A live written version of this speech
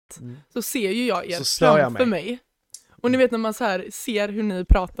så ser ju jag er Så framför mig. Och ni vet när man så här ser hur ni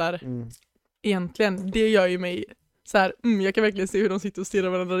pratar egentligen, det gör ju mig så här, jag kan verkligen se hur de sitter och stirrar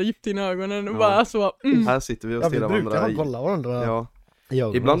varandra djupt in i ögonen och bara så. Här sitter vi och stirrar varandra. Vi kolla varandra.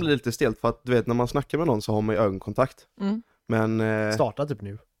 Ja. Ibland blir det lite stelt för att du vet när man snackar med någon så har man ju ögonkontakt. Men starta typ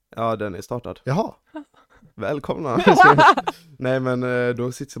nu. Ja, den är startad. Jaha. Välkomna. Nej men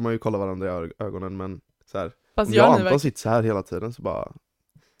då sitter man ju och kollar varandra i ögonen men så här. Fast jag Anton sitter så här hela tiden så bara.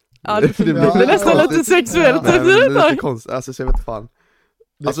 Ja, det blir nästan lite sexuellt. Nej, det är lite konstigt. Alltså så jag vet fan.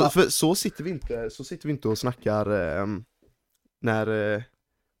 Alltså för så sitter vi inte och snackar när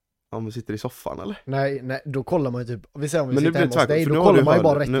om vi sitter i soffan eller? Nej, då kollar man ju typ. Vi säger om vi men sitter hemma hos dig, då kollar man ju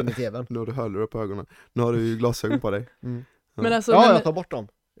bara rätt in i tvn. Nu har du hörlurar på ögonen. Nu har du ju glasögon på dig. Ja. Men alltså, jag tar bort dem.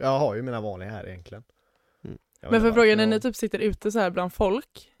 Jag har ju mina vanliga här egentligen. Men för frågan, när ni typ sitter ute så här bland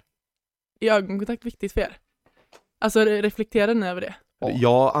folk, är ögonkontakt viktigt för er? Alltså reflekterar ni över det?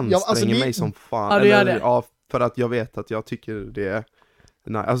 Jag anstränger mig som fan. Ja, du gör det. Ja, för att jag vet att jag tycker det är.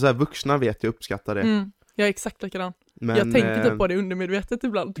 Nej, alltså här, vuxna vet jag uppskattar det. Jag är exakt likadan. Men, jag tänker typ på det undermedvetet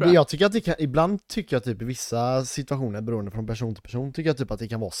ibland tror jag. Jag tycker att ibland tycker jag typ i vissa situationer beroende från person till person tycker jag typ att det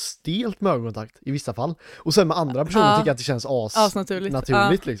kan vara stelt med ögonkontakt i vissa fall. Och sen med andra personer tycker jag att det känns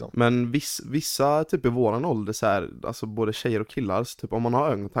naturligt liksom. Men vissa typ i våran ålder så här, alltså både tjejer och killar så typ om man har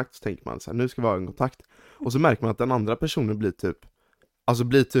ögonkontakt så tänker man så här, nu ska vi ha ögonkontakt. Och så märker man att den andra personen blir typ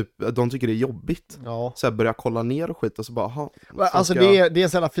de tycker det är jobbigt. Ja. Så här börjar kolla ner och skit och så bara, alltså det är en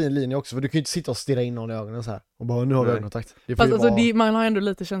sån här fin linje också, för du kan ju inte sitta och stirra in någon i ögonen så här och bara, nu har vi ögonkontakt. Fast alltså man har ändå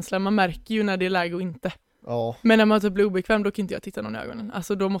lite känsla, man märker ju när det är läge och inte. Ja. Men när man typ blir obekväm, då kan inte jag titta någon i ögonen.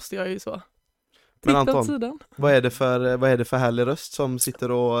 Alltså då måste jag ju så titta Anton, åt sidan. Vad är det för härlig röst som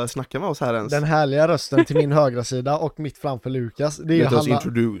sitter och snackar med oss här ens? Den härliga rösten till min högra sida och mitt framför Lukas, det är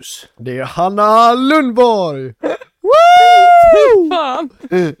Hanna. Det är Hanna Lundborg. Fan.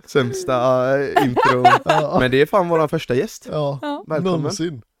 Sämsta intro. Men det är fan vår första gäst. Ja. Välkommen.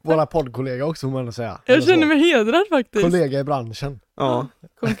 Någonsin. Våra poddkollega också, får man säga. Jag känner mig hedrad faktiskt. Kollega i branschen. Ja.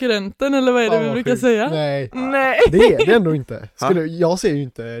 Konkurrenten eller vad är det vi brukar säga? Nej. Det är det ändå inte. Jag ser ju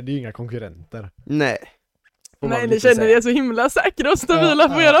inte, det är ju inga konkurrenter. Nej. Nej, ni känner er så himla säkra och stabila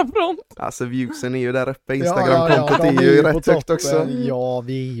på era front. Alltså viewsen är ju där uppe, Instagram-kontot är ju rätt högt också. Ja,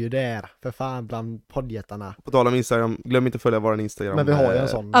 vi är ju där, för fan, bland poddjättarna. På tal om Instagram, glöm inte att följa våran Instagram. Men vi har ju en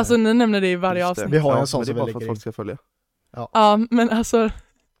sån. Alltså ni nämner det i varje avsnitt. Vi har en sån som vi lägger in. Folk ska följa. Ja, men alltså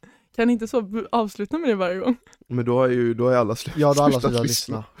kan inte så avsluta med det varje gång? Men då är alla slutat. Ja, då har alla slutat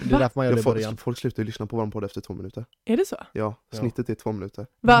lyssna. Det är därför man gör det i början. Folk slutar lyssna på våran podd efter 2 minuter. Är det så? Ja, snittet är 2 minuter.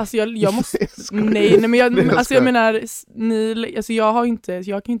 Va, alltså jag måste... nej, men jag menar,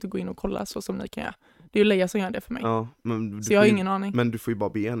 jag kan inte gå in och kolla så som ni kan göra. Det är ju Leia som gör det för mig. Ja, men så jag har ingen aning. Men du får ju bara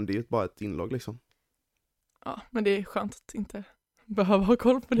be en, det är ju bara ett inlogg liksom. Ja, men det är skönt att inte behöva ha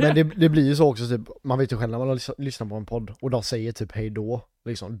koll på det. Men det blir ju så också, typ, man vet ju själv när man lyssnar på en podd och de säger typ hej då,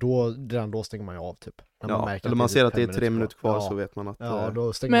 liksom, då stänger man ju av typ. Eller man ser att det är 3 minuter kvar så vet man att... Ja,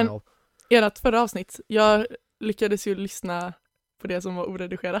 då stänger man av. Men ert förra avsnitt, jag lyckades ju lyssna på det som var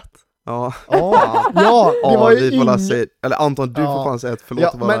oredigerat. Ja, det var ju eller Anton, du får fan säga ett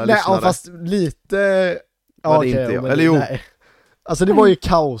förlåt våra lyssnare. Ja, fast lite... Var det inte jag? Eller jo. Nej. Alltså det var ju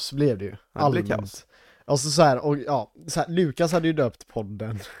kaos blev det ju. Det blev kaos. Alltså så här, Lukas hade ju döpt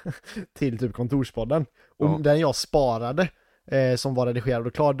podden till typ kontorspodden. Och den jag sparade som var redigerad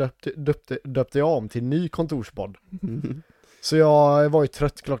och klar döpte jag om till ny kontorspodd. Så jag var ju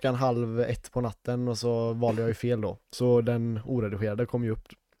trött 12:30 på natten och så valde jag ju fel då. Så den oredigerade kom ju upp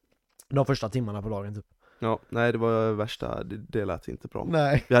de första timmarna på dagen typ. Ja, nej det var värsta, det lät inte bra.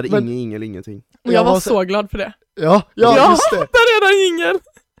 Nej. Vi hade ingenting. Och jag var så glad för det. Ja, just det. Jag hade redan ingen.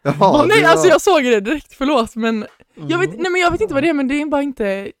 Jaha, nej, alltså jag såg det direkt, förlåt, men jag vet inte vad det är, men det är bara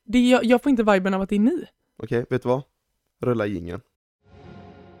inte jag får inte viben av att det är ni. Okej, vet du vad? Rulla jingeln.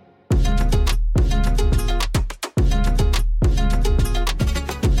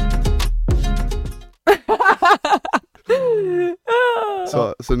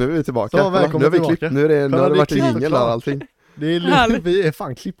 Så nu är vi tillbaka. Så, välkommen tillbaka. Nu har det varit en jingel och allting. Det är vi är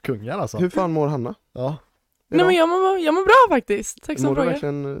fan klippkungar alltså. Hur fan mår Hanna? Ja. Nej, men jag mår bra faktiskt. Tack som frågar. Mår du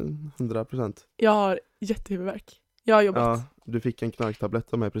verkligen 100%? Jag har jättehuvudvärk. Jag har jobbat. Ja, du fick en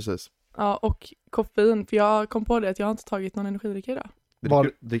knarktablett av mig precis. Ja, och koffein. För jag kom på det att jag har inte tagit någon energidricka idag.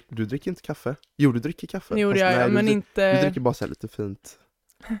 Du dricker inte kaffe? Jo, du dricker kaffe. Jo, det gör jag, men inte... Du dricker bara så här lite fint.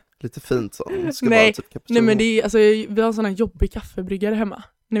 Lite fint så. Nej, men det är, alltså, vi har en sån här jobbig kaffebryggare hemma.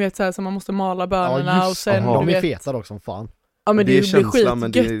 Ni vet så här som man måste mala bönorna och sen... de är feta dock som fan. Ja, men det är känsla,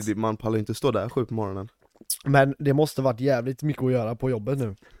 men man pallar inte stå där 7 på morgonen. Men det måste varit jävligt mycket att göra på jobbet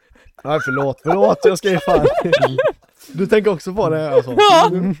nu. Nej, förlåt, jag ska ju fan. Du tänker också på det alltså. Ja.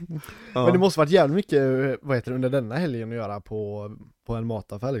 Men det måste varit jävligt mycket, vad heter det, under denna helgen att göra på en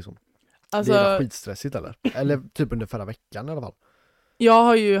mataffär liksom. Alltså, det är skitstressigt eller? Eller typ under förra veckan i alla fall. jag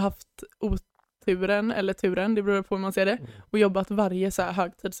har ju haft oturen, eller turen, det beror på hur man ser det, och jobbat varje så här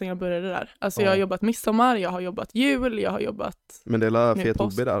högtid sedan jag började där. Alltså jag har jobbat midsommar, jag har jobbat jul, jag har jobbat... Men det är la nu fet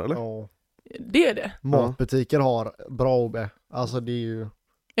påsk. OB där eller? Ja. Det är det. Matbutiker har bra OB. Alltså det är ju...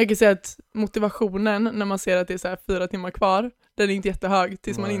 Jag kan säga att motivationen när man ser att det är så här 4 timmar kvar, den är inte jättehög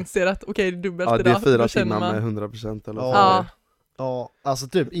tills man Nej. inser att okej, det är dubbelt Ja, det är idag. 4 Då känner timmar man- med 100% eller Ja. Ja. Ja, alltså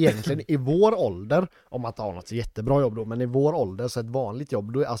typ egentligen i vår ålder, om man inte har något jättebra jobb då, men i vår ålder så ett vanligt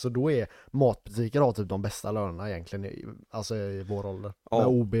jobb, då är matbutiker har typ de bästa lönerna egentligen alltså i vår ålder. Ja. Med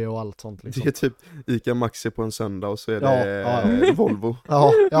OB och allt sånt liksom. Det är typ Ica Maxi på en söndag och så är det Ja. Volvo.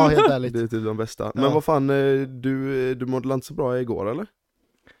 Ja, helt ärligt. Det är typ de bästa. Ja. Men vad fan, du mådde inte så bra igår eller?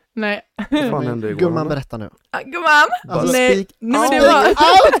 Nej. Vad fan hände igår? Gumman, eller? berätta nu. Gumman! Alltså, Nej, speak nej, men det speak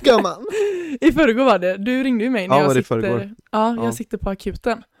var... out, gumman! I förrgår var det. Du ringde ju mig när Ja, var det jag i förrgår? sitter... Ja, Ja. jag sitter på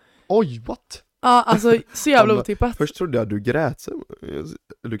akuten. Oj, what? Ja, alltså så jävla Ja, men otippat. Först trodde jag du grät.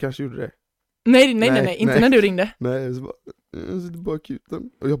 Du kanske gjorde det? Nej, Nej, inte nej. när du ringde. Nej, så bara, jag sitter på akuten.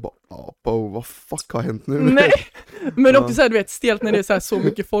 Och jag bara, vad fuck har hänt nu? Nej, men Ja. också såhär, du vet, stelt när det är så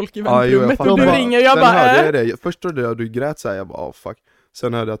mycket folk i Ja, jo, jag väntrummet fattar. och du ringer och jag Sen bara hörde jag det. Först trodde jag du grät såhär, jag bara, fuck.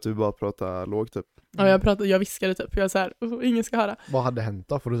 Sen hörde jag att du bara pratade lågt typ. Ja, jag viskade typ, jag såhär, ingen ska höra. Vad hade hänt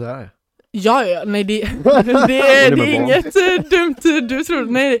då? Får du säga det? Ja, nej det det är med inget dumt du tror.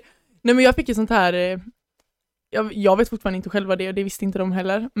 Nej, men jag fick ju sånt här, jag vet fortfarande inte själv vad det är, och det visste inte de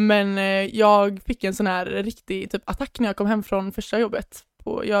heller. Men jag fick en sån här riktig typ attack när jag kom hem från första jobbet.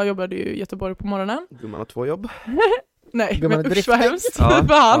 Jag jobbade ju i Göteborg på morgonen. Man har 2 jobb. Nej, Gumman men är usch vad driftväxt. hemskt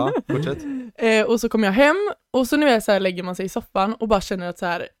för han. Ja, fortsätt. Och så kom jag hem och så nu är jag så här, lägger man sig i soffan och bara känner att så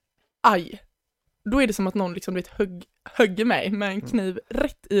här, aj. Då är det som att någon liksom hugger mig med en kniv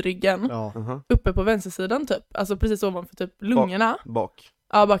rätt i ryggen. Ja. Aha. Uppe på vänstersidan typ. Alltså precis ovanför typ lungorna. Bak.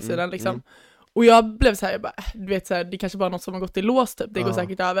 Ja, baksidan liksom. Mm. Och jag blev så här, jag bara, du vet så här, det kanske bara något som har gått i lås typ. Det går Ja.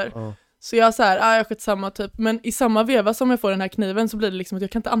 säkert över. Ja. Så jag så här, jag skett samma typ. Men i samma veva som jag får den här kniven så blir det liksom att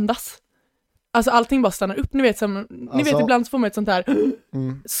jag kan inte andas. Alltså allting bara stannar upp, ni vet ibland så får man ett sånt här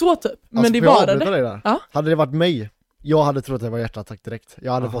så typ, men Alltså, det får jag varade. avbryta dig där? Ja. Hade det varit mig, jag hade trott att det var hjärtattack direkt.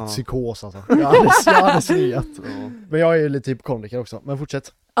 Jag hade Aha. fått psykos alltså. Jag hade snyat. Ja. Men jag är ju lite hypokondriker också, men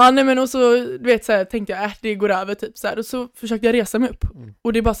fortsätt. Ja, nej men och så du vet så här, tänkte jag det går över typ så här, och så försökte jag resa mig upp.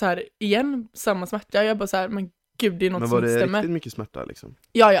 Och det är bara så här igen samma smärta. Jag bara så här, men gud, det är något Men som var inte det stämmer. riktigt mycket smärta liksom?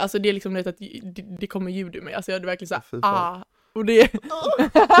 Ja, alltså det är liksom det att det kommer ljud ur mig. Alltså jag hade verkligen så här, Fy fan. och det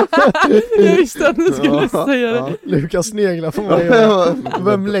jag visste att ni skulle säga det. Ja. Lukas sneglar på mig.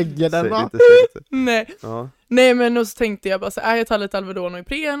 Vem lägger den Säg va? lite, säg lite. Nej. Ja. Nej, men och så tänkte jag bara så här, jag tar lite Alvedon och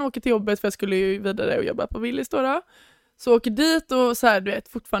Ipren och åker till jobbet för jag skulle ju vidare och jobba på Willys då. Så åker dit och så här, du vet,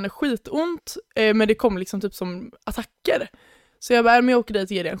 fortfarande skitont, men det kom liksom typ som attacker. Så jag bara, men jag åker dit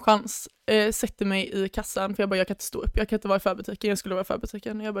och ger det en chans. Sätter mig i kassan, för jag bara, jag kan inte stå upp, jag kan inte vara i förbutiken, jag skulle vara i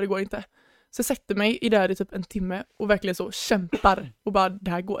förbutiken. Jag bara, det går inte. Så jag sätter mig i där i typ en timme och verkligen så kämpar och bara,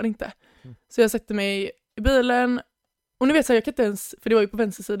 det här går inte. Så jag sätter mig i bilen och ni vet så här, jag kan inte ens, för det var ju på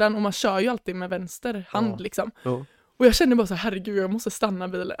vänstersidan och man kör ju alltid med vänster hand liksom. Ja. Och jag kände bara så här, herregud, jag måste stanna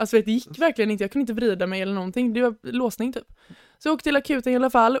bilen. Alltså vet, det gick verkligen inte, jag kunde inte vrida mig eller någonting. Det var låsning typ. Så jag åkte till akuten i alla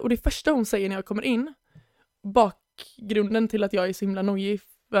fall. Och det första hon säger när jag kommer in, bakgrunden till att jag är så himla nojig,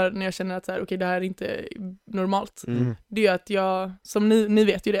 för när jag känner att så här, okej, det här är inte normalt. Det är att jag, som ni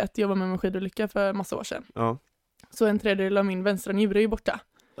vet ju det, att jag var med om en skidolycka för massa år sedan. Ja. Så en tredjedel av min vänstra njure är ju borta.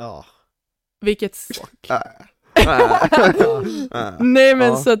 Ja. Vilket... Ja. Nej, men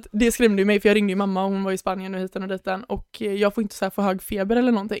Ja. så att det skrämde ju mig, för jag ringde ju mamma och hon var i Spanien och hiten och ditan, och jag får inte så här få hög feber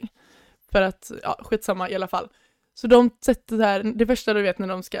eller någonting, för att, skitsamma i alla fall. Så de sätter det här, det första du vet när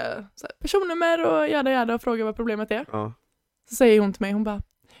de ska så här, personnummer och jäda och fråga vad problemet är. Ja. Så säger hon till mig, hon bara,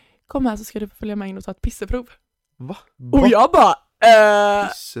 kom här så ska du få följa med in och ta ett pisseprov. Va? Och jag bara,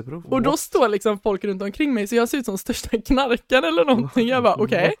 Pisseprov? och då står liksom folk runt omkring mig, så jag ser ut som största knarkaren eller någonting. Jag bara,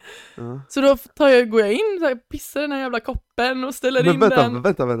 okej. Ja. Så då går jag in, så här, pissar den här jävla koppen och ställer Men in vänta, den.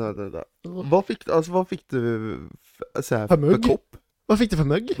 vänta. Vad fick du så här, För mugg? kopp? Vad fick du för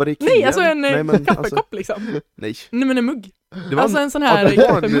mugg? Var det Nej, alltså en men, kaffekopp liksom. Nej. Nej, men en mugg. Det var Alltså en sån här det var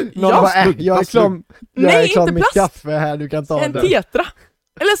en- kaffemugg. Någon Ja, bara, jag är klar, Nej, klar inte med plast. kaffe här, du kan ta en den. tetra.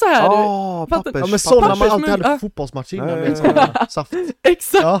 Eller så här. fattar- Ja men sådana man alltid pappersmugg, hade ja. på fotbollsmatcher innan, Ja, vet, ja, sådana saft.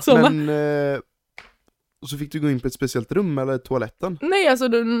 Exakt Ja, såna. Men, och så fick du gå in på ett speciellt rum eller toaletten? Nej, alltså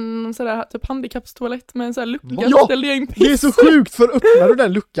någon sån där typ handikappstoalett med en sån här lucka. Ja, ställde jag in piss. Det är så sjukt, för öppnar du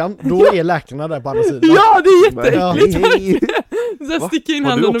den luckan, då är läkarna där på andra sidan. Ja, det är jätteäckligt. Nej. Så jag Va? sticker in Har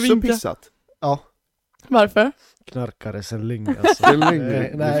du handen och också vinkar. pissat? Ja. Varför? Knarkare sen länge alltså.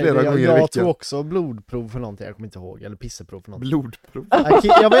 Nej, flera gånger i veckan. Jag tog också blodprov för någonting, jag kommer inte ihåg. Eller pisseprov för någonting. Blodprov?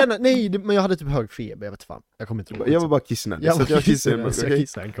 Jag vet inte, nej, men jag hade typ hög feber, jag vet fan. Jag kommer inte ihåg. Jag var bara kissnödig. Jag så jag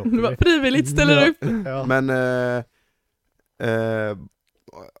kissade en kopp. Du var frivilligt ställer upp. Ja. Men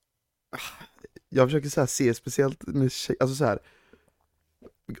jag försöker så här se speciellt med alltså så här,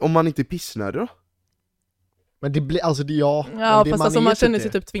 om man inte är pissnödig då? Men det blir, alltså det ja. Ja, det, fast alltså man känner sig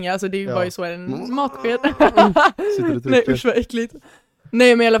det. typ tvingad, alltså det var ju så en matsked. Sitter och Nej trycker. usch vad äckligt.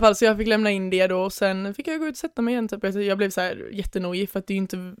 Nej men i alla fall så jag fick lämna in det då och sen fick jag gå ut och sätta mig igen typ. Jag blev så här jättenojig för att det är ju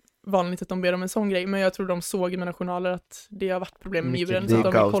inte vanligt att de ber om en sån grej, men jag tror de såg i mina journaler att det har varit problem med njuren så att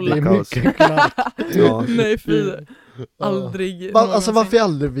de vill kolla. Det är mycket knark. Ja. Nej fy. Aldrig. Alltså varför är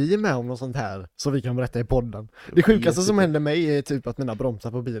aldrig vi med om något sånt här så vi kan berätta i podden? Det sjukaste som händer mig är typ att mina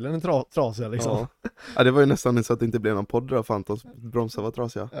bromsar på bilen är trasiga liksom. Ja, det var ju nästan så att det inte blev någon podd då, för Antons bromsar var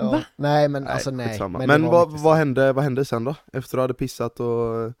trasiga. Ja. Nej men alltså nej. Men vad hände sen då? Efter du hade pissat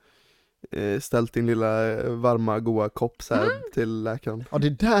och ställt din lilla varma goa kopp så här till läkaren. Ja det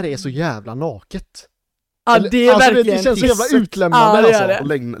där är så jävla naket. Ja det är alltså, verkligen det känns så jävla pisset. utlämnande Ja, det är alltså.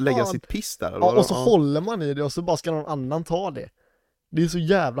 det. Och lägga sitt piss där eller Ja, vad? och så håller man i det och så bara ska någon annan ta det. Det är så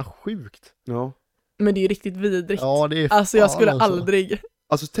jävla sjukt. Ja. Men det är ju riktigt vidrigt. Ja, det är alltså jag skulle alltså. aldrig.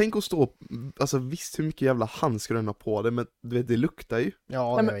 Alltså tänk att stå, alltså visst hur mycket jävla handskar du har på det, men du vet det luktar ju.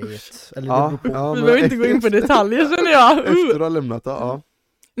 Ja, Nej, det vet. Eller Ja, det beror på. ja, Vi behöver inte gå in på detaljer känner jag. Efter du har lämnat det, ja.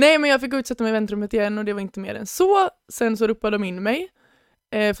 Nej men jag fick gå ut och sätta mig i väntrummet igen och det var inte mer än så. Sen så ropade de in mig.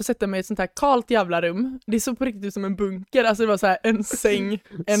 För att sätta mig i ett sånt här kalt jävla rum. Det såg på riktigt ut som en bunker. Alltså det var så här en säng,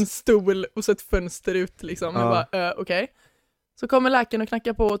 en stol och så ett fönster ut liksom. Jag bara, okej. Så kommer läkaren och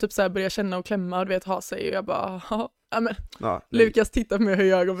knackar på och typ så här börjar känna och klämma och du vet ha sig. Och jag bara, ja men. Ja, Lukas tittar på mig och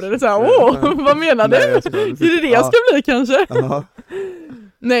höjer ögonbrynen så här, vad menar du? Är det jag ska bli kanske? Ja.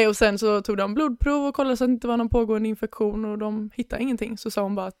 Nej och sen så tog de blodprov och kollade så att det inte var någon pågående infektion och de hittade ingenting. Så sa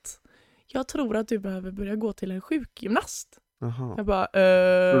hon bara att jag tror att du behöver börja gå till en sjukgymnast. Jaha. Jag bara,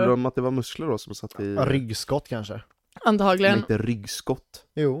 Trodde de att det var muskler då som satt i... Ja, ryggskott kanske. antagligen. Inte ryggskott.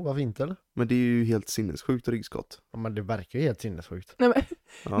 Jo, varför inte eller? Men det är ju helt sinnessjukt ryggskott. Ja, men det verkar ju helt sinnessjukt. Nej men,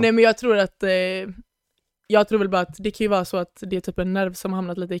 Ja. nej, men jag tror att jag tror väl bara att det kan ju vara så att det är typ en nerv som har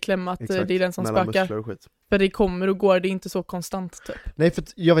hamnat lite i kläm, att Exakt. det är den som Mellan spökar. muskler och skit. För det kommer och går, det är inte så konstant typ. Nej, för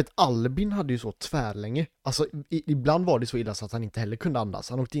jag vet Albin hade ju så tvärlänge. Alltså ibland var det så illa så att han inte heller kunde andas.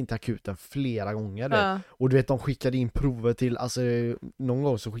 Han åkte in till akuten flera gånger. Ja. Och du vet, de skickade in prover till, alltså någon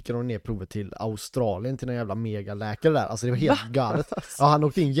gång så skickade de ner prover till Australien till en jävla megaläkare där. Alltså det var helt galet. Ja, han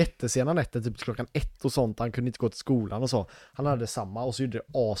åkte in jättesena nätter, typ klockan 1 och sånt. Han kunde inte gå till skolan och så. Han hade samma och så gjorde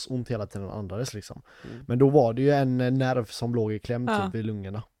det asont hela tiden andades liksom. Men då var det ju en nerv som låg i kläm typ i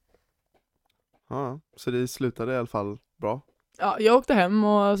lungorna. Ja, så det slutade i alla fall bra. Ja, jag åkte hem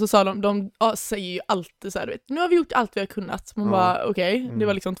och så sa de säger ju alltid så här, du vet, nu har vi gjort allt vi har kunnat. Man bara, okej. Det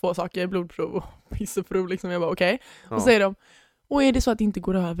var liksom 2 saker, blodprov och pisseprov liksom. Jag bara, okej. Och så säger de, och är det så att det inte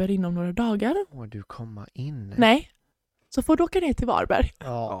går över inom några dagar? Åh, du komma in. Nej. Så får du åka ner till Varberg.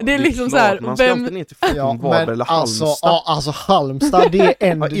 Ja. Det är liksom så här, man ska alltid ner till Varberg eller Halmstad. Alltså Halmstad, det är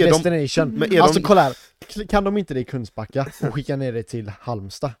end Ja, är de- destination. men är Alltså de- kolla här, kan de inte det i Kungsbacka och skicka ner det till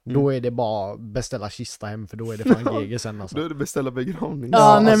Halmstad, då är det bara beställa kista hem, för då är det fan GG sen alltså. Då är det beställa begravning.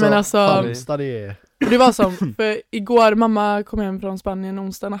 Ja, nej men alltså, Halmstad det är... det var som, för igår mamma kom hem från Spanien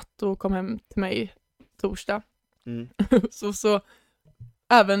onsdag natt och kom hem till mig torsdag. Mm. så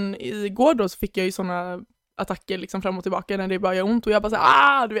även igår då så fick jag ju såna attacker liksom fram och tillbaka när det bara gör ont och jag bara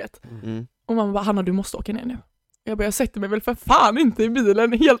såhär, du vet. Mm. Och mamma bara, Hanna du måste åka ner nu. Jag bara, jag sätter mig väl för fan inte i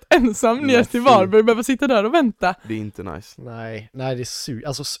bilen helt ensam ner till Varberg, behöver sitta där och vänta. Det är inte nice. Nej, det är sur.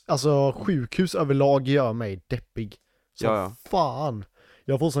 Alltså sjukhus överlag gör mig deppig. Så Ja. fan.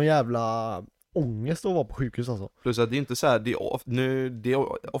 Jag får sån jävla ångest att vara på sjukhus alltså. Plus att det är inte så här, det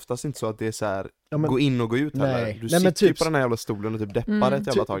är oftast inte så att det är så här, Ja, men, gå in och gå ut heller. nej. Du Nej, sitter men ju typ- på den här jävla stolen och typ deppar ett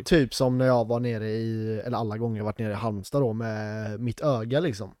jävla tag. Typ som när jag var nere eller alla gånger jag varit nere i Halmstad då med mitt öga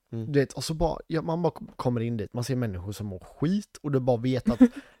liksom. Du vet, och så bara, man bara kommer in dit, man ser människor som mår skit och du bara vet att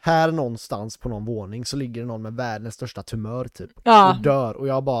här någonstans på någon våning så ligger det någon med världens största tumör typ. Ja. Och dör, och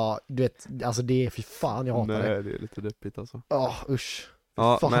jag bara, du vet, alltså det är fy fan, jag hatar det. Nej, det är lite deppigt alltså. Usch.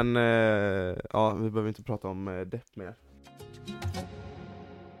 Ja, Fan. men vi behöver inte prata om depp mer.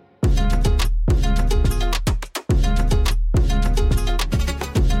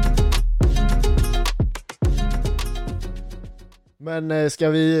 Men ska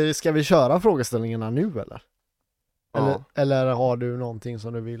vi köra frågeställningarna nu eller? Ja. Eller har du någonting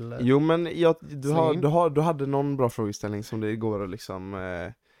som du vill? Jo, men du Släng in. hade någon bra frågeställning som det går att liksom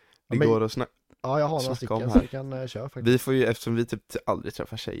det men- går att snacka. Ja, jag har några Snacka om stycken här. så vi kan köra faktiskt. Vi får ju, eftersom vi typ aldrig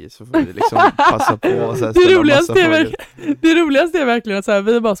träffar tjejer, så får vi liksom passa på och så här Det ställa roligaste massa är frågor. Det roligaste är verkligen att så här,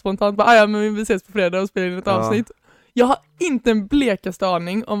 vi är bara spontant bara, ja men vi ses på fredag och spelar in ett Ja. avsnitt. Jag har inte en blekaste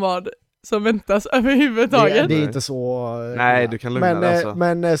aning om vad som väntas överhuvudtaget. Det är inte så... Nej, du kan lugna dig alltså.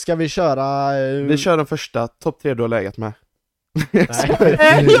 Men ska vi köra... Vi kör den första, topp 3 du har läget med. Nej,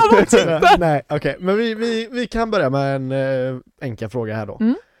 Jag vet inte. Nej, okej. Men vi kan börja med en enkel fråga här då.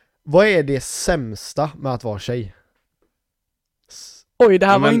 Mm. Vad är det sämsta med att vara tjej? Oj, det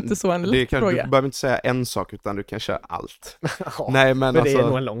här var Men inte så en lätt Du fråga. behöver inte säga en sak, utan du kan köra allt. Ja, Nej men men det alltså, är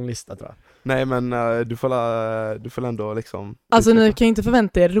nog en lång lista tror jag. nej men du får ändå liksom... Alltså ni kan ju inte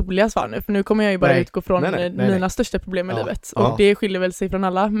förvänta er roliga svar nu, för nu kommer jag ju bara Nej. utgå från Nej. mina största problem i Ja. livet. Ja. Och det skiljer väl sig från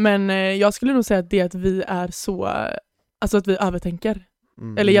alla. Men jag skulle nog säga att det är att vi är så, alltså att vi övertänker.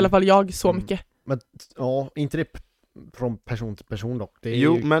 Mm. Eller i alla fall jag så Mm. mycket. Men ja, inte det från person till person dock. Det är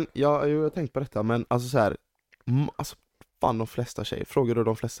Jo ju... men jag har tänkt på detta, men alltså så här, alltså fan de flesta tjejer, frågar du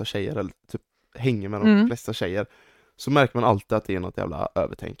de flesta tjejer eller typ hänger med de flesta tjejer, så märker man alltid att det är något jävla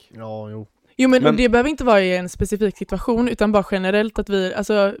övertänk. Ja, jo. Jo men Men- det behöver inte vara i en specifik situation, utan bara generellt att vi,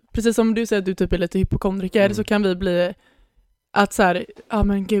 alltså precis som du säger att du typ är lite hypokondriker, så kan vi bli att så här, ja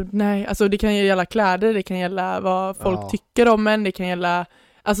men gud nej, alltså det kan ju gälla kläder, det kan gälla vad folk Ja. tycker om en, det kan gälla,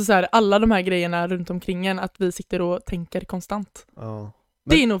 alltså så här, alla de här grejerna runt omkring en, att vi sitter och tänker konstant. Ja.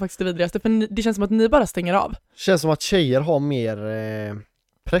 Det är nog faktiskt det vidrigaste, för det känns som att ni bara stänger av. Känns som att tjejer har mer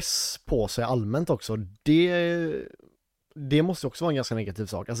press på sig allmänt också. Det måste också vara en ganska negativ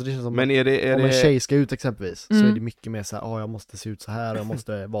sak. Alltså det känns som Men är det, om en tjej ska ut exempelvis så Mm. är det mycket mer så här, jag måste se ut så här, jag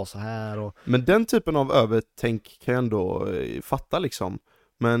måste vara så här och... men den typen av övertänk kan jag ändå fatta liksom.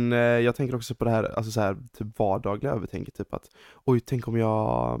 Men jag tänker också på det här, alltså så här typ vardagliga övertänket, typ att oj, tänk om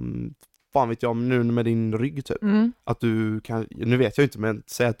jag, fan vet jag, nu med din rygg typ, att du kan, nu vet jag inte, men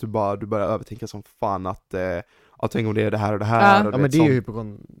säg att du börjar övertänka som fan att tänk om det är det här och det här. Ja. Och Ja, men det är ju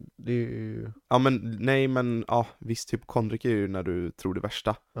det är ju... Ja men nej, men ja visst, hypokondrik är ju när du tror det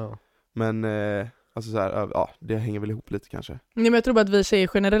värsta. Ja. Men alltså så här, ja, det hänger väl ihop lite kanske. Nej, men jag tror bara att vi tjejer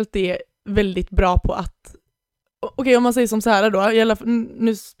generellt är väldigt bra på att, okej, om man säger som så här då,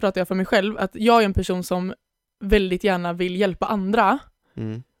 nu pratar jag för mig själv, att jag är en person som väldigt gärna vill hjälpa andra.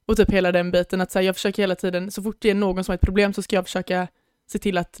 Och typ hela den biten, att så här, jag försöker hela tiden, så fort det är någon som har ett problem så ska jag försöka se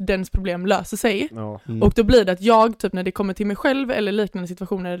till att dens problem löser sig. Ja. Och då blir det att jag, typ när det kommer till mig själv eller liknande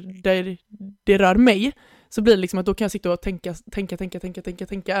situationer där det rör mig, så blir det liksom att då kan jag sitta och tänka,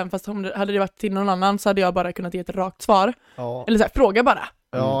 även fast hade det varit till någon annan så hade jag bara kunnat ge ett rakt svar. Ja. Eller så här, fråga bara.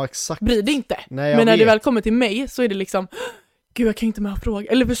 Ja, exakt. Bryr det inte. Nej, jag men när det vet. väl kommer till mig så är det liksom, gud jag kan inte med att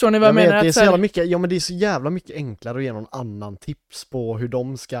fråga. Eller förstår ni vad jag vet, menar? det är Att så så här, jävla mycket, ja men det är så jävla mycket enklare att ge någon annan tips på hur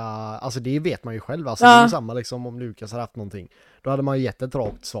de ska, alltså det vet man ju själv, alltså det är ju samma liksom om Lukas hade haft någonting, då hade man ju gett ett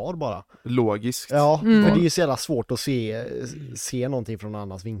rakt svar bara. Logiskt. Ja, för det är ju så jävla svårt att se någonting från en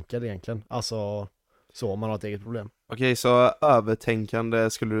annans vinkel egentligen, alltså så om man har ett eget problem. Okej, så övertänkande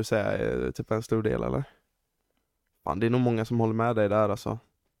skulle du säga är typ en stor del, eller? Fan, det är nog många som håller med dig där alltså.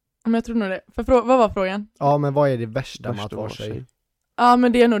 Men jag tror nog det. För vad var frågan? Ja, men vad är det värsta med att vara tjej? Ja,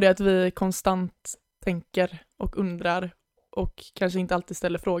 men det är nog det att vi konstant tänker och undrar och kanske inte alltid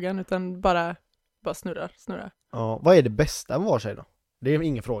ställer frågan utan bara snurrar. Ja, vad är det bästa med att vara tjej då? Det är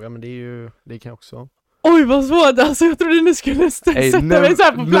ingen fråga, men det kan jag också. Oj, vad svårt! Alltså jag trodde ni skulle sätta mig så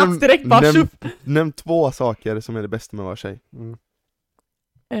här på plats direkt. Bara tjup. Nämn 2 saker som är det bästa med att vara tjej.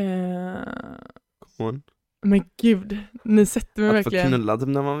 Come on. Men gud, ni sätter mig Att verkligen... få knulla typ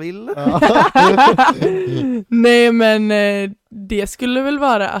när man vill. Nej, men det skulle väl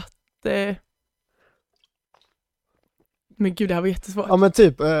vara att... Men gud, det här var jättesvårt. Ja men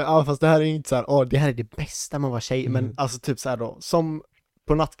typ, ja, fast det här är inte så här, det här är det bästa med att vara tjej, men alltså typ så här då, som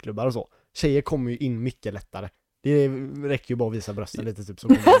på nattklubbar och så, tjejer kommer ju in mycket lättare. Det räcker ju bara att visa brösten lite typ så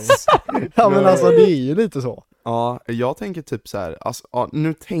kommer man in. Ja men alltså det är ju lite så. Ja, jag tänker typ så här, alltså, ja,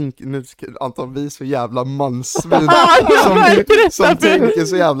 nu antar vi så jävla mansvin som tänker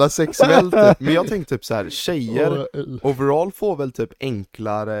så jävla sexuellt typ. Men jag tänker typ så här, tjejer overall får väl typ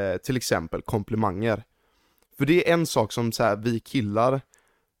enklare, till exempel komplimanger. För det är en sak som så här, vi killar,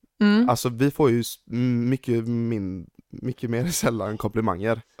 alltså vi får ju mycket mer sällan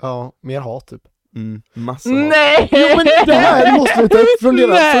komplimanger. Ja, mer hat typ. Massa. Nej! Jo men det här måste vi ta upp från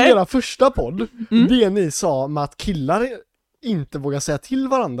era första podd. Det ni sa med att killar inte vågar säga till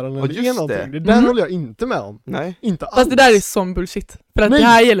varandra när det är någonting. Det där håller jag inte med om. Nej. Inte alls. Fast det där är sån bullshit. För att det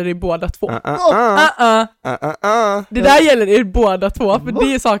här gäller i båda två. Det där gäller er båda två. För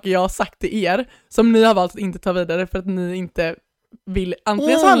det är saker jag har sagt till er som ni har valt att inte ta vidare för att ni inte vill.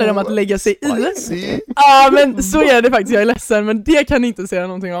 Antingen så handlar det om att lägga sig i. Ja, men så är det faktiskt. Jag är ledsen, men det kan ni inte säga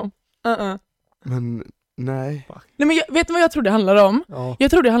någonting om. Men nej. Nej men vet du vad jag tror det handlar om? Ja.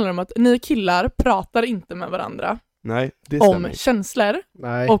 Jag tror det handlar om att ni killar pratar inte med varandra Nej, det om stämmer. känslor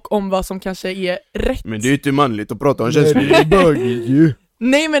Nej. och om vad som kanske är rätt. Men det är ju inte manligt att prata om Nej, känslor. det är bögigt ju.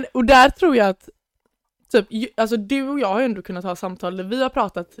 Nej men, och där tror jag att typ, alltså du och jag har ju ändå kunnat ha samtal där vi har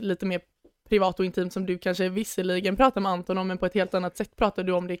pratat lite mer privat och intimt som du kanske visserligen pratar med Anton om, men på ett helt annat sätt pratar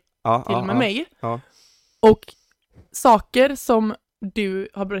du om det till med mig. Ja. Och saker som du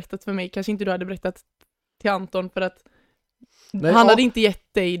har berättat för mig kanske inte du hade berättat till Anton för att han hade inte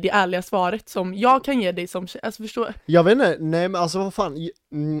gett dig det ärliga svaret som jag kan ge dig som, alltså förstår. Jag vet inte, nej men alltså vad fan,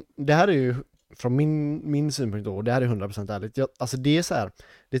 det här är ju från min synpunkt då, och det här är 100% ärligt, alltså det är så här,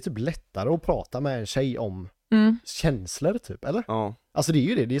 det är typ lättare att prata med en tjej om känslor typ, eller? Ja. Alltså det är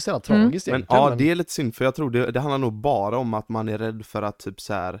ju det är så jävla tragiskt Men egentligen. ja, det är lite synd, för jag tror det handlar nog bara om att man är rädd för att typ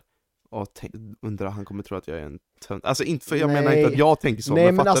så här. Undrar han kommer tro att jag är en tönt. Alltså inte för jag menar inte att jag tänker så, nej,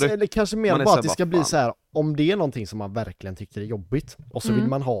 men fattar alltså, du? eller kanske mer bara att det ska bli så här, om det är någonting som man verkligen tycker är jobbigt och så vill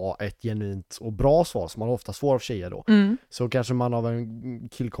man ha ett genuint och bra svar som man ofta får av tjejer då, så kanske man av en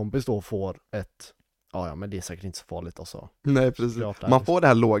killkompis då får ett ja men det är säkert inte så farligt alltså. Nej precis, man får det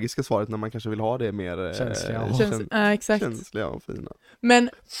här logiska svaret när man kanske vill ha det mer känsliga. Exakt. Känsliga och fina. Men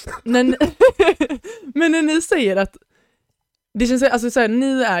när ni säger att det känns alltså så här,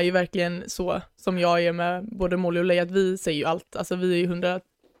 ni är ju verkligen så som jag är med både Molly och Leia, att vi säger ju allt, alltså vi är ju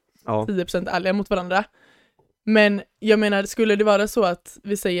 110% ärliga mot varandra. Men jag menar, skulle det vara så att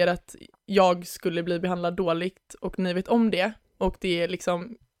vi säger att jag skulle bli behandlad dåligt och ni vet om det och det är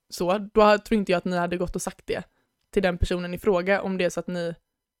liksom så, då tror inte jag att ni hade gått och sagt det till den personen i fråga om det är så att ni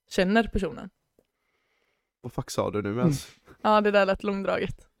känner personen. Vad fuck sa du nu ens? Ja, det där lät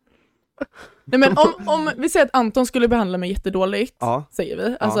långdraget. Nej men om vi säger att Anton skulle behandla mig jättedåligt, säger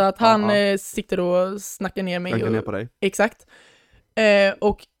vi. Alltså att han sitter och snackar ner mig. Ner på dig. Exakt.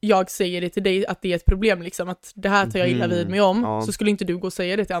 Och jag säger det till dig att det är ett problem liksom, att det här tar jag illa vid mig om, så skulle inte du gå och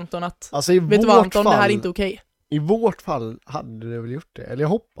säga det till Anton att alltså, vet du vad Anton, det här är inte okej. I vårt fall hade du väl gjort det, eller jag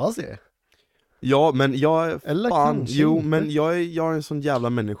hoppas det. Ja, men jag eller fan, men jag är en sån jävla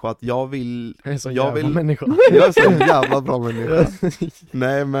människa att jag vill människa. Jag är en sån jävla bra människa.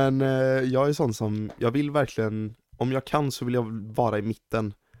 Nej, men jag är sån som jag vill verkligen, om jag kan så vill jag vara i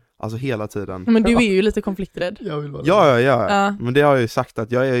mitten. Alltså hela tiden. Men du är ju lite konflikträdd. Jag vill vara ja. Men det har jag ju sagt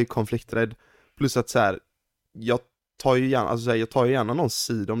att jag är ju konflikträdd. Plus att så här, jag tar ju gärna någon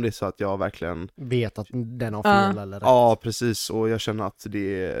sida om det så att jag verkligen vet att den har fel eller rätt. Ja, precis, och jag känner att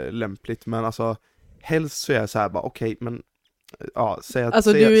det är lämpligt, men alltså helst så är jag så här bara okej, men säg att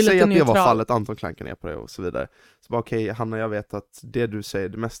det var fallet, Anton klankar ner på det och så vidare. Så bara okej, Hanna, jag vet att det du säger,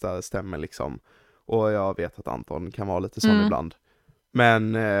 det mesta stämmer liksom. Och jag vet att Anton kan vara lite sån ibland.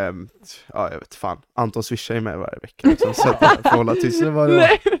 Men, jag vet fan. Anton swishar ju med varje vecka liksom, så att jag får hålla tyst.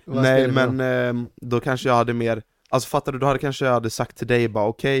 Nej, men då kanske jag hade mer, alltså fattar du, då hade kanske jag hade sagt till dig bara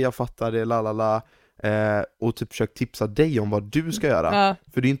okej, jag fattar det, lalala, och typ försökt tipsa dig om vad du ska göra.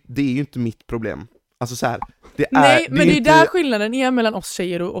 För det är ju inte mitt problem. Alltså så här, men det är inte där skillnaden är mellan oss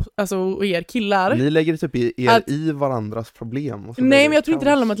tjejer och er killar. Ni lägger typ i varandras problem. Och så nej, men jag tror inte det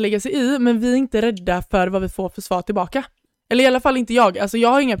handlar om att lägga sig i, men vi är inte rädda för vad vi får för svar tillbaka. Eller i alla fall inte jag. Alltså jag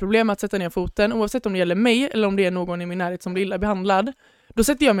har inga problem med att sätta ner foten, oavsett om det gäller mig eller om det är någon i min närhet som blir illa behandlad. Då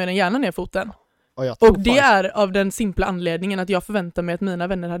sätter jag mer än gärna ner foten. Och det är av den simpla anledningen att jag förväntar mig att mina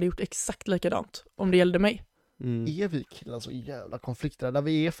vänner hade gjort exakt likadant om det gällde mig. Är vi killar så jävla konflikträdda?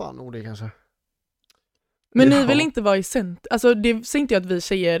 Vi är fan nog det kanske. Men ni vill inte vara i cent. Alltså det säger inte jag att vi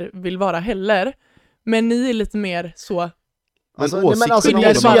tjejer vill vara heller. Men ni är lite mer så. Det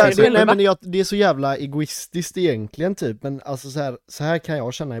är så jävla egoistiskt egentligen typ. Men alltså så här kan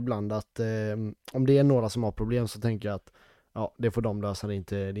jag känna ibland att om det är några som har problem så tänker jag att det får de lösa, det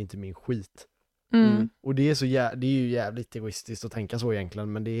är inte min skit. Och det är ju jävligt egoistiskt att tänka så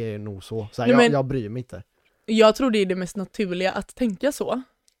egentligen, men det är nog så. Jag bryr mig inte. Jag tror det är det mest naturliga att tänka så.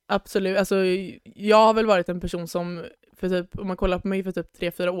 Absolut. Alltså jag har väl varit en person som för typ, om man kollar på mig för typ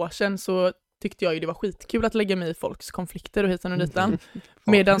 3-4 år sedan så tyckte jag ju det var skitkul att lägga mig i folks konflikter och hitan och ditan.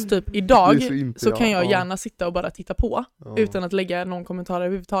 Medans typ idag så kan jag gärna sitta och bara titta på utan att lägga någon kommentar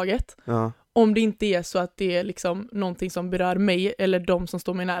överhuvudtaget. Om det inte är så att det är liksom någonting som berör mig eller de som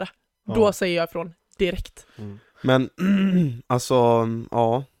står mig nära. Då säger jag ifrån direkt. Men alltså,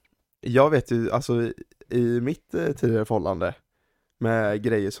 jag vet ju, alltså i mitt tidigare förhållande med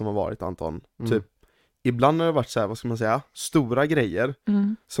grejer som har varit, Anton, typ ibland har det varit så här, vad ska man säga, stora grejer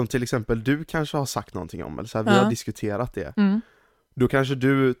som till exempel du kanske har sagt någonting om, eller så här, vi har diskuterat det. Då kanske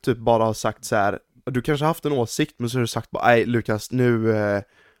du typ bara har sagt så här, du kanske har haft en åsikt men så har du sagt bara, nej Lukas,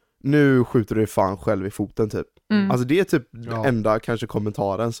 nu skjuter du fan själv i foten typ. Alltså det är typ enda kanske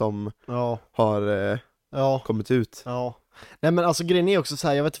kommentaren som har kommit ut. Ja. Nej men alltså grejen är också så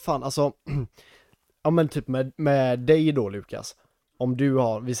här, jag vet inte fan, alltså ja men typ med dig då Lukas. Om du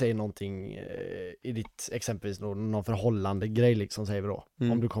har, vi säger någonting i ditt, exempelvis någon förhållande grej liksom, säger vi då.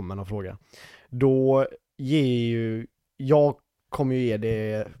 Om du kommer med någon fråga. Då jag kommer ju ge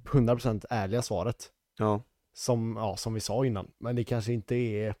det 100% ärliga svaret. Ja. Som vi sa innan. Men det kanske inte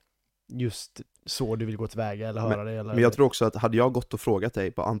är just så du vill gå tillväga eller höra det. Eller men jag tror också att hade jag gått och frågat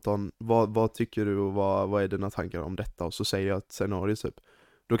dig på Anton, vad tycker du och vad är dina tankar om detta? Och så säger jag ett scenario typ.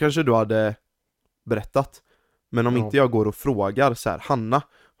 Då kanske du hade berättat. Men om inte jag går och frågar så här,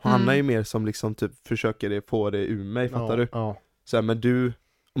 Hanna är ju mer som liksom typ försöker få det ur mig, fattar du? Ja. Så här, men du,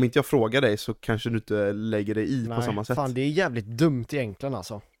 om inte jag frågar dig så kanske du inte lägger dig i på samma sätt. Fan, det är jävligt dumt egentligen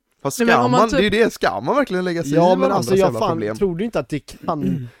alltså. Fast det är ju det, ska man verkligen lägga sig i men varandras alltså jävla problem? Tror du inte att det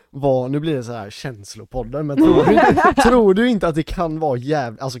kan vara, nu blir det så här känslopodden, men tror du inte att det kan vara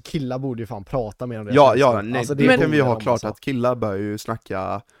jävligt, alltså killar borde ju fan prata mer om det. Nej, alltså, det kan vi ju ha klart att killar bör ju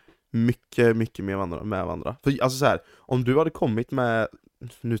snacka mycket med varandra. För alltså så här, om du hade kommit med,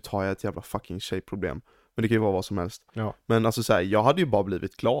 nu tar jag ett jävla fucking tjejproblem, men det kan ju vara vad som helst. Ja. Men alltså så här, jag hade ju bara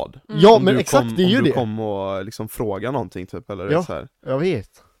blivit glad. Ja, men exakt, det är ju det. Om du kom och liksom fråga någonting typ, eller så här. Jag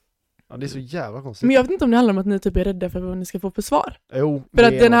vet. Ja, det är så jävla konstigt. Men jag vet inte om det handlar om att ni typ är rädda för vad ni ska få för svar. Jo. För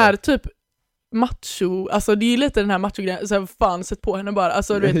att den här typ macho, alltså det är ju lite den här macho-grejen, så här, fan, sätt på henne bara.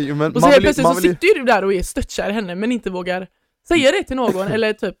 Alltså, du vet. Jo, och så helt plötsligt så sitter du där och är störtkär i henne, men inte vågar säga det till någon.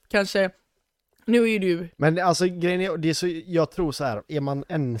 Eller typ kanske, nu är ju du... Men alltså grejen är, det är så, jag tror så här, är man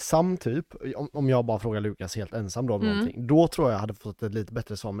ensam typ, om jag bara frågar Lukas helt ensam då om någonting, då tror jag hade fått ett lite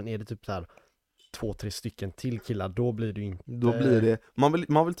bättre svar. Men är det typ så här 2-3 stycken till killar, då blir det ju inte... Då blir det...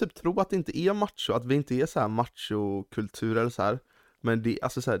 Man vill typ tro att det inte är macho, att vi inte är så här macho-kultur eller så här. Men det,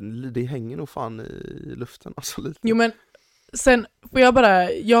 alltså så här, det hänger nog fan i luften alltså lite. Jo, men sen får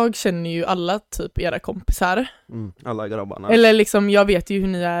jag känner ju alla typ era kompisar. Alla grabbarna. Eller liksom, jag vet ju hur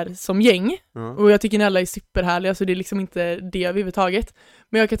ni är som gäng. Och jag tycker ni alla är superhärliga, så det är liksom inte det överhuvudtaget.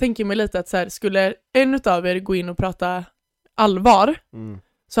 Men jag kan tänka mig lite att så här, skulle en utav er gå in och prata allvar,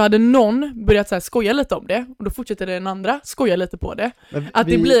 så hade någon börjat så här skoja lite om det, och då fortsätter den andra skoja lite på det. Att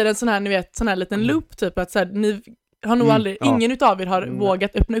det blir en sån här, ni vet, sån här liten loop typ, att så här, ni har nog aldrig, ingen utav er har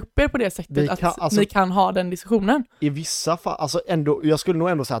vågat öppna upp er på det sättet att ni kan ha den diskussionen. I vissa fall, alltså ändå, jag skulle nog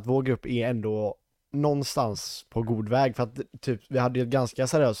ändå säga att vår grupp är ändå någonstans på god väg, för att typ, vi hade ett ganska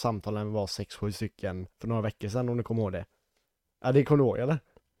seriöst samtal när vi var 6-7 stycken för några veckor sedan, om ni kommer ihåg det. Ja, det kommer du ihåg, eller?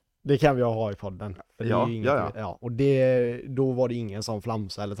 Det kan vi ha i podden. Ja. Och då var det ingen som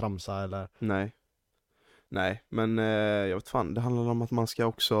flamsa eller tramsa eller... Nej, men jag vet fan, det handlar om att man ska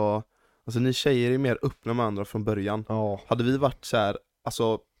också... Alltså ni tjejer är mer öppna med andra från början. Hade vi varit så här,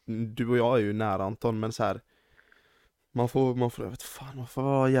 alltså du och jag är ju nära Anton, men så här, man får jag vet fan, man får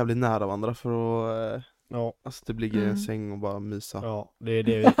vara jävligt nära varandra för att alltså det blir en säng och bara mysa. Ja, det är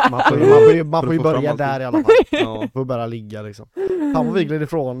det. Man får ju börja där i alla fall. Får börja ligga liksom. Han var viglig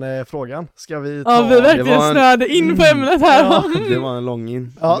ifrån frågan. Ska vi ta... Ja, vi verkligen snöade in på ämnet här. Ja, det var en lång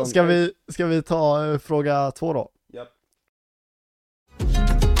in. Ja, ska vi ta fråga 2 då? Japp.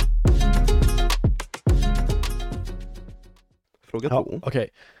 Fråga 2. Okej.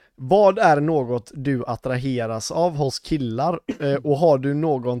 Vad är något du attraheras av hos killar? Och har du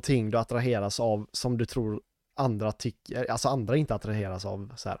någonting du attraheras av som du tror andra tycker, alltså andra inte attraheras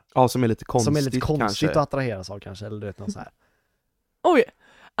av så här? Ja, som är lite konstigt kanske. Att attraheras av kanske, eller du vet något så här. Oj,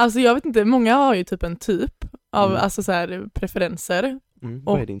 alltså jag vet inte, många har ju typ en typ av alltså så här preferenser.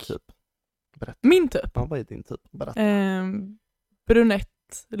 Vad är din typ? Berätta. Min typ? Ja, vad är din typ? Berätta.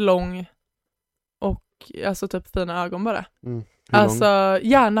 Brunett, lång och alltså typ fina ögon bara. Alltså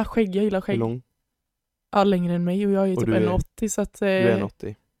gärna skägg, jag gillar skägg. Hur lång? Ja, längre än mig, och jag är typ 1,80 så att... Du är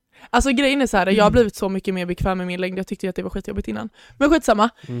 1,80. Alltså grejen är så här, jag har blivit så mycket mer bekväm med min längd. Jag tyckte att det var skitjobbigt innan. Men skitsamma.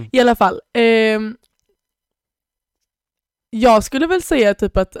 I alla fall. Jag skulle väl säga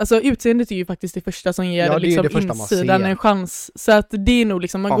typ att alltså, utseendet är ju faktiskt det första som ger liksom, insidan en chans. Så att det är nog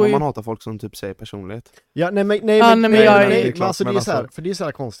liksom... Man hatar folk som typ säger personlighet. Ja, nej, alltså det är så här, för det är så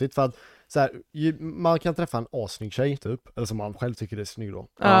här konstigt för att så här, man kan träffa en asnygg tjej typ, eller som man själv tycker är snygg då.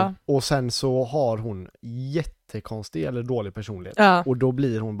 Och sen så har hon jättekonstig eller dålig personlighet. Och då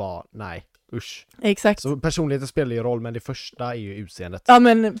blir hon bara, nej, usch. Exakt. Så personligheten spelar ju roll, men det första är ju utseendet. Ja,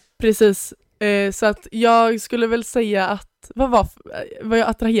 men precis. Så att jag skulle väl säga att vad jag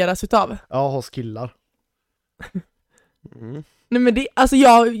attraheras utav? Ja, hos killar. Nej, men det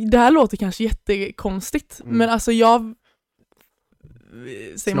här låter kanske jättekonstigt, men alltså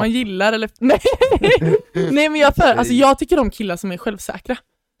säger man gillar eller nej men jag tycker om killar som är självsäkra.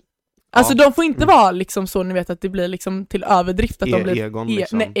 Alltså de får inte vara liksom så, ni vet att det blir liksom till överdrift att de blir egon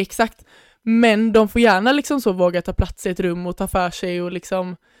liksom. Nej, exakt. Men de får gärna liksom så våga ta plats i ett rum och ta för sig och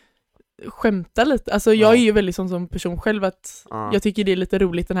liksom skämta lite. Alltså jag är ju väldigt som person själv att jag tycker det är lite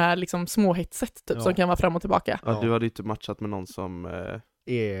roligt den här liksom småhetset typ, som kan vara fram och tillbaka. Ja, du hade ju inte matchat med någon som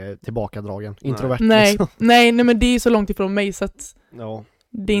är tillbakadragen, introvert. Nej, liksom. nej, men det är så långt ifrån mig så att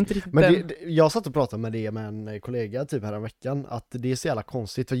det är inte riktigt men jag satt och pratade med det med en kollega typ här en veckan, att det är så jävla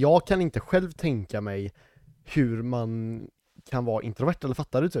konstigt, för jag kan inte själv tänka mig hur man kan vara introvert, eller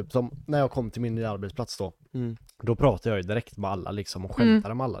fattar du typ, som när jag kom till min nya arbetsplats då pratade jag ju direkt med alla liksom och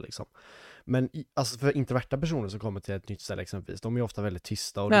skämtade med alla liksom. Men alltså för introverta personer som kommer till ett nytt ställe exempelvis, de är ju ofta väldigt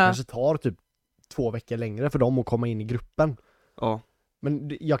tysta och det kanske tar typ 2 veckor längre för dem att komma in i gruppen. Ja.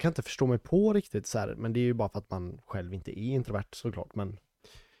 Men jag kan inte förstå mig på riktigt så här, men det är ju bara för att man själv inte är introvert såklart, men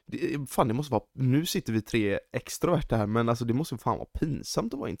det måste vara, nu sitter vi 3 extroverta här, men alltså det måste fan vara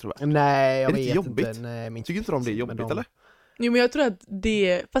pinsamt att vara introvert. Nej, jag vet inte. Jobbigt? Nej, tycker inte de det är jobbigt eller? Jo, men jag tror att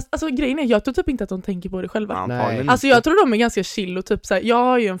det... Fast alltså grejen är, jag tror typ inte att de tänker på det själva. Nej. Alltså jag tror de är ganska chill och typ så här, jag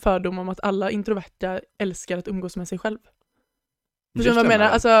har ju en fördom om att alla introverta älskar att umgås med sig själv. Förstår du vad jag menar?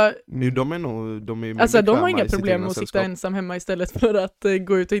 Alltså, de är alltså de har inga problem med att sitta ensam hemma istället för att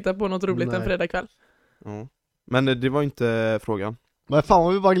gå ut och hitta på något roligt en fredagkväll. Ja. Men det var inte frågan. Men fan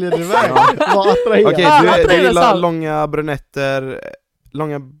vad vi bara glider iväg. Okej, du gillar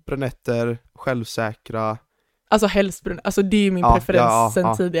långa brunetter, självsäkra. Alltså helst brun. Alltså det är ju min preferens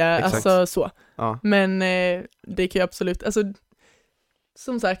sen tidigare. Exakt. Alltså så. Ja. Men det kan jag absolut. Alltså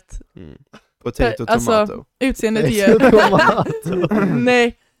som sagt. Potato, alltså, tomato. Utseendet är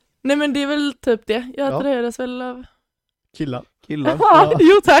Nej men det är väl typ det. Jag attraheras väl av killar.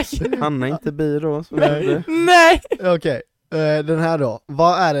 Jo tack. Han är inte bi då. Nej. Okej. Den här då.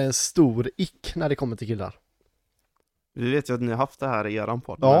 Vad är en stor ick när det kommer till killar? Vi vet ju att ni har haft det här i eran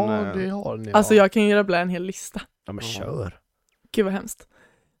podd. Ja, men, det har ni. Alltså jag kan göra en hel lista. Ja, men kör. Gud vad hemskt.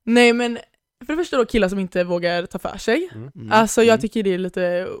 Nej men för det första då killar som inte vågar ta för sig. Alltså jag tycker det är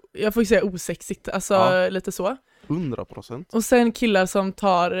lite, jag får ju säga osexigt. Alltså lite så. 100%. Och sen killar som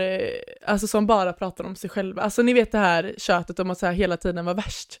tar, alltså som bara pratar om sig själva. Alltså ni vet det här tjötet om att så här hela tiden var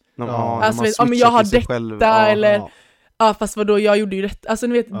värst. Alltså vet, men jag har detta själv. Eller fast vadå, jag gjorde ju rätt. Alltså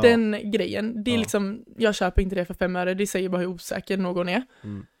ni vet den grejen. Det är liksom, jag köper inte det för 5 öre. Det säger bara hur osäker någon är.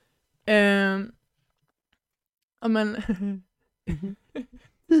 Men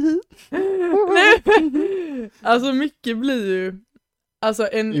alltså mycket blir ju alltså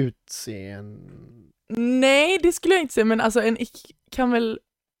en utseende. Nej, det skulle jag inte säga, men alltså en kan väl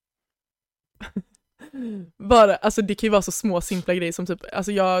bara, alltså det kan ju vara så små simpla grejer som typ,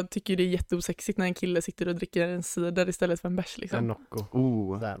 alltså jag tycker det är jätteosexigt när en kille sitter och dricker en cider istället för en bärs liksom. En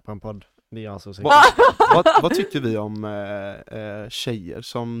Nocco. Där på en podd. Det är alltså osexigt. Vad tycker vi om tjejer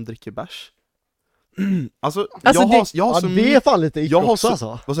som dricker bärs? Alltså jag som det är fan lite ick också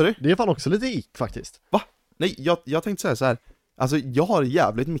alltså. Vad sa du? Det är fan också lite ick faktiskt. Va? Nej, jag tänkte säga så här. Alltså jag har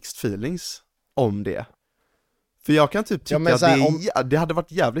jävligt mixed feelings om det. För jag kan typ tycka att det hade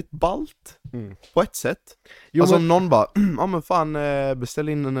varit jävligt ballt på ett sätt. Alltså om någon bara, ja men fan beställ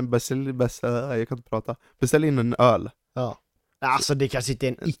in en öl. Ja. Alltså det kanske inte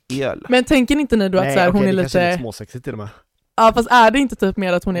är en öl. Men tänker inte ni då att så här, hon är lite är lite småsexigt till och med. Ja, fast är det inte typ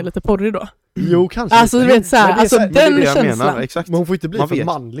mer att hon är lite porrig då? Jo, kanske. Alltså du vet såhär, alltså den känslan. Exakt. Men hon får inte bli för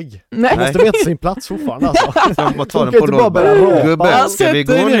manlig. Nej. Hon måste veta sin plats fortfarande alltså. Hon kan inte bara börja rapa. Ska vi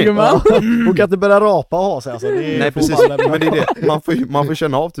gå nu? Hon kan inte börja rapa och ha sig alltså. Nej precis, men det är det. Man får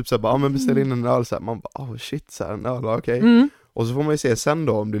känna av typ såhär, ja men beställ in en öl såhär. Man bara, shit såhär, en öl, okej. Och så får man ju se sen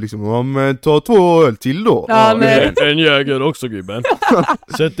då om det liksom, ja men ta 2 öl till då. En jäger också gubben.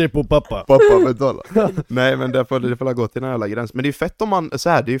 Sätt dig på pappa. Pappa betala. Nej men det får gå till en jävla gräns. Men det är fett om man, så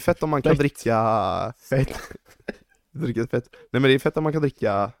här, det är fett om man kan dricka fett. Nej men det är fett om man kan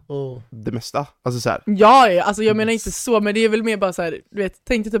dricka det mesta. Alltså så här. Ja, alltså jag menar inte så, men det är väl mer bara så här, du vet,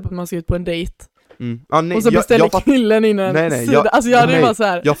 tänk dig typ att man ska ut på en dejt. Nej, och så beställer killen in en sida. Alltså jag hade bara så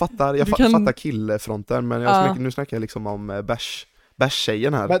här. Jag fattar killfronten, men nu snackar jag liksom om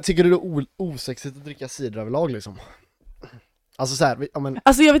bärstjejen här. Men tycker du det är osexigt att dricka cider överlag liksom? Alltså så här,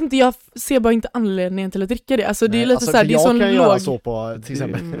 alltså jag vet inte, jag ser bara inte anledningen till att dricka det. Alltså det är lite alltså, så här, det är sån låg. Jag kan göra så på till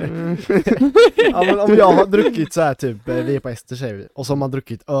exempel. Ja, men om jag har druckit så här typ, vi är på Ester säger vi, och så har man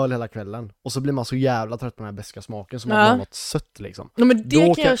druckit öl hela kvällen och så blir man så jävla trött på den här beska smaken som man har något sött liksom. Ja, men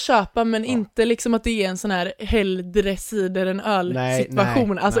det kan jag köpa, men inte liksom att det är en sån här hellre cider än öl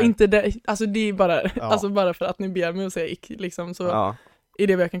situation. Alltså inte det, alltså det är bara alltså bara för att ni ber mig att säga liksom så är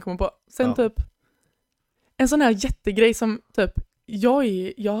det vad jag kan komma på. Sen typ en sån här jättegrej som typ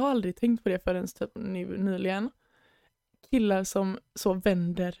jag har aldrig tänkt på det förrän typ nyligen. Killar som så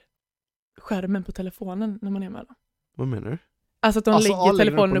vänder skärmen på telefonen när man är med dem. Vad menar du? Alltså att de lägger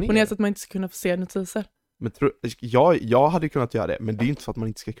telefonen upp och ner ner så att man inte ska kunna få se notiser. Men jag hade kunnat göra det, men det är inte för att man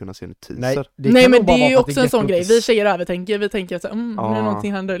inte ska kunna se notiser. Nej, men det är ju också en sån grej. Vi tjejer övertänker. Vi tänker att nu är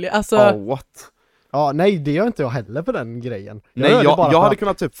någonting han döljer. Alltså... what? Ja, nej, det gör inte jag heller på den grejen. Jag hade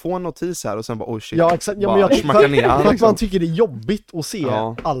kunnat typ få en notis här och sen bara, shit. Ja, exakt. Ja, men smacka ner han, för att liksom. man tycker det är jobbigt att se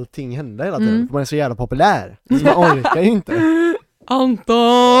allting hända hela tiden. För man är så jävla populär. Så man orkar ju inte. Anton!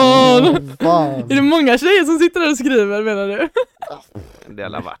 Är det många tjejer som sitter där och skriver, menar du? Det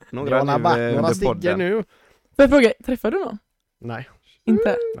har varit några några stickor nu. Får jag fråga, träffar du någon? Nej.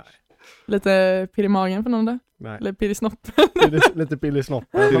 Inte? Nej. Lite pirr i magen för någon där? Nej. Eller pirr i snoppen? Lite pill i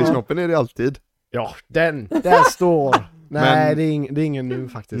snoppen. Pill i snoppen är det alltid. Ja, där står. Nej, det är ingen nu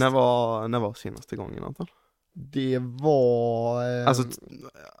faktiskt. När var senaste gången, Anton? Det var... Alltså,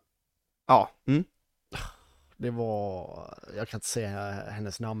 ja. Det var... Jag kan inte säga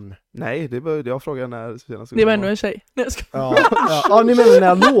hennes namn. Nej, jag frågade när senaste Det var ändå en tjej. Nej, jag ska... Ja, ni menar när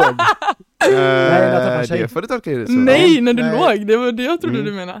jag låg? Nej, när jag träffade tjej. Det för det tolkar det så. Nej, när du låg. Det var det jag trodde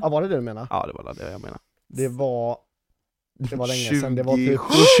du menade. Ja, var det du menade? Ja, det var det jag menade. Det var länge sedan. Det var typ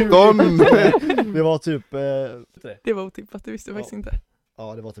 2017. Det var typ... Det var otippat, det visste jag faktiskt inte.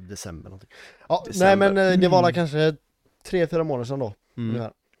 Ja, det var typ december någonting. Ja, December. Nej, men det var kanske 3-4 månader sedan då.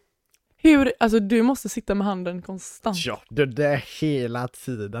 Hur, alltså du måste sitta med handen konstant. Ja, det är hela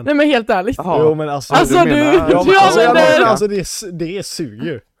tiden. Nej men helt ärligt. Jo, men alltså det suger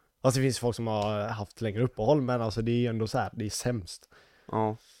ju. Alltså det finns folk som har haft längre uppehåll, men alltså det är ju ändå så här, det är sämst.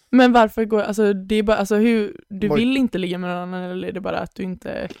 Ja. Men varför går, alltså det är bara, alltså hur, du vill inte ligga med någon annan, eller är det bara att du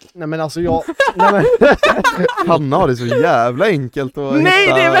inte... Nej men alltså Hanna har det så jävla enkelt att Nej,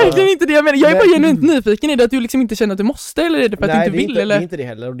 det är verkligen inte det jag menar. Jag är bara genuint nyfiken. Är det att du liksom inte känner att du måste, eller är det för att du inte vill? Eller? Det är inte det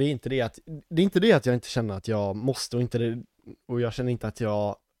heller, och det är inte det att jag inte känner att jag måste, och jag känner inte att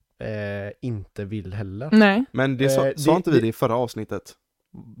jag inte vill heller. Nej. Men det sa inte vi det i förra avsnittet,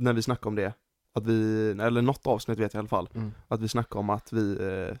 när vi snackade om det? Att vi, eller något avsnitt vet jag i alla fall, att vi snackade om att vi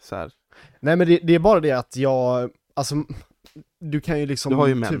så här. Nej men det är bara det att jag, alltså du kan ju liksom... Du har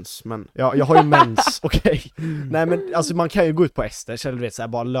ju mens, men... Ja, jag har ju mens, okej. Nej men alltså man kan ju gå ut på Ester, eller du vet så här,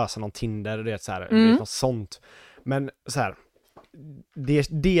 bara lösa någon Tinder, du vet så här, du vet, något sånt. Men så här,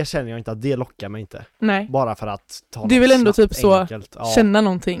 det känner jag inte att det lockar mig inte. Nej. Bara för att ta du vill ändå typ så enkelt. känna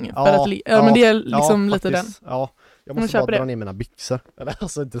någonting för att men det är liksom lite den. Ja. Jag måste bara dra ner mina byxor. Eller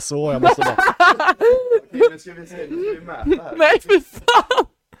alltså inte så, jag måste bara... Men ska vi mäta här? Nej, för fan!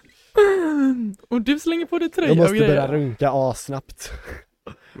 Och du slänger på dig tröja och grejer. Jag måste börja runka snabbt.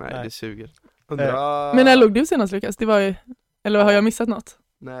 Nej, det suger. Men när låg du senast, Lukas? Det var ju... Eller har jag missat något?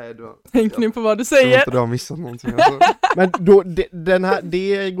 Nej, du har... Tänk nu på vad du Jag tror säger. inte du har missat någonting. Alltså. Men då,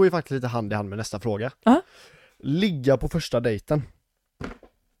 det går ju faktiskt lite hand i hand med nästa fråga. Ligga på första dejten.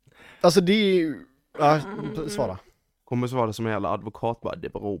 Alltså det är ju... Ja, svara. Kommer svara som en jävla advokat, bara det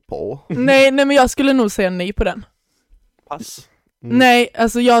beror på. Nej, men jag skulle nog säga nej på den. Pass. Nej,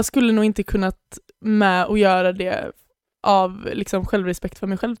 alltså jag skulle nog inte kunnat med och göra det av liksom självrespekt för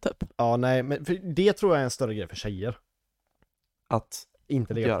mig själv typ. Ja, nej, men för det tror jag är en större grej för tjejer. Att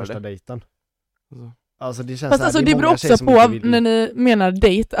inte ligga på första dejten. Alltså det känns fast alltså det beror också på när ni menar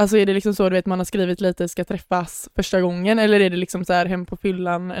dejt, alltså är det liksom så du vet man har skrivit lite ska träffas första gången, eller är det liksom så här hem på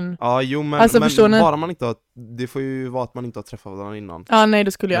fyllan Ja, jo men, alltså, men bara man inte har, det får ju vara att man inte har träffat varandra innan. Ja, nej,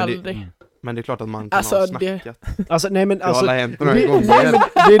 det skulle jag aldrig. Men det är klart att man kan ha snackat. Alltså nej men alltså det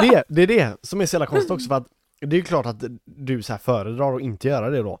är det som är så jävla konstigt också, för att det är ju klart att du så här föredrar att inte göra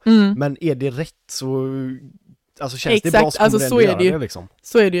det då. Men är det rätt så alltså känns exakt, det bra alltså så är det ju. Liksom.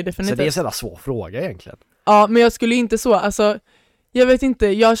 Så är det ju definitivt. Så det är en sån där svår fråga egentligen. Ja, men jag skulle inte så, alltså jag vet inte,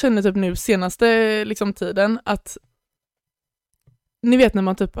 jag känner typ nu senaste liksom tiden att ni vet när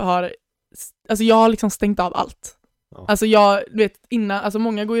man typ har, alltså jag har liksom stängt av allt. Ja. Alltså jag vet innan, alltså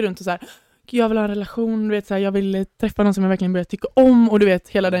många går ju runt och så här, jag vill ha en relation, du vet så här, jag vill träffa någon som jag verkligen börjar tycka om, och du vet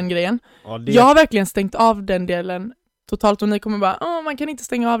hela den grejen. Ja, jag har verkligen stängt av den delen totalt, och ni kommer bara, man kan inte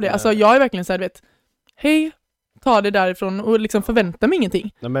stänga av det. Alltså jag är verkligen så här, du vet, hej, ta det därifrån och liksom förvänta mig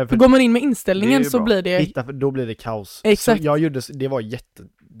ingenting. Nej, men för går man in med inställningen så blir det... Då blir det kaos. Exakt. Så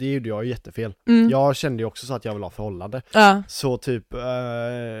det gjorde jag jättefel. Jag kände ju också så att jag vill ha förhållande. Så typ,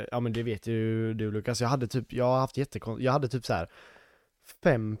 ja men det vet ju du Lukas, jag hade typ så här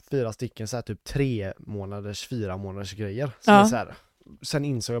 5-4 stycken så här typ 3 månaders, 4 månaders grejer. Så är så här, sen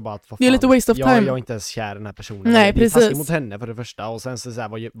insåg jag bara att det är lite waste of time. Jag är inte ens kär i den här personen. Nej, precis. Jag är taskig mot henne för det första, och sen så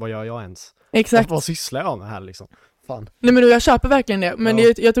här, vad gör jag ens? Exakt. Vad sysslar jag med här liksom? Fan. Nej men jag köper verkligen det, men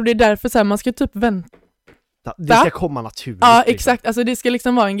jag tror det är därför så här, man ska typ vänta. Det ska komma naturligt. Ja, exakt. Liksom. Alltså det ska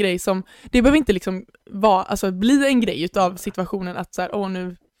liksom vara en grej som, det behöver inte liksom vara, alltså bli en grej utav situationen att så här,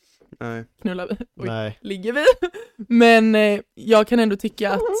 nu knullar vi? Nej. Ligger vi? Men jag kan ändå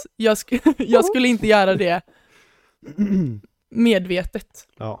tycka att jag skulle inte göra det medvetet.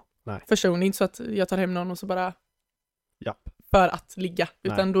 Ja, nej. Personligen, inte så att jag tar hem någon och så bara Japp. för att ligga.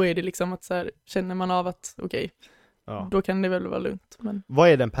 Utan Nej. då är det liksom att så här, känner man av att okej, då kan det väl vara lugnt. Men... Vad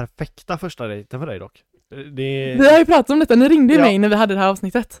är den perfekta första dejten för dig dock? Vi har ju pratat om detta, ni ringde mig när vi hade det här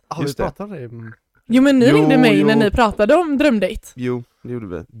avsnittet. Har vi pratat om det? Jo, men ni ringde mig när ni pratade om drömdejt. Jo, det gjorde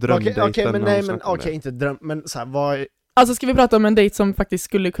vi. Drömdejten. Okej, inte dröm, men så här, vad är... Alltså ska vi prata om en dejt som faktiskt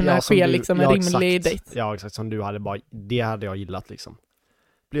skulle kunna ske liksom en rimlig dejt? Ja, exakt, som du hade bara, det hade jag gillat liksom.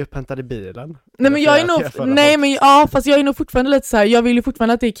 Bli upphämtad i bilen. Nej, men jag är nog, fast jag är nog fortfarande lite så här. Jag vill ju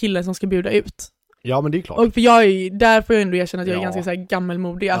fortfarande att det är killen som ska bjuda ut. Ja, men det är klart. Och för där får jag ändå erkänna att jag är ganska så här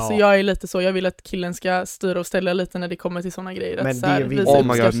gammelmodig. Alltså jag är lite så, jag vill att killen ska styra och ställa lite när det kommer till såna grejer. Men att, så här,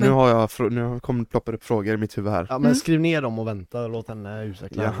 oh my god, nu har kommit ploppa upp frågor i mitt huvud här. Ja, men skriv ner dem och vänta, låt henne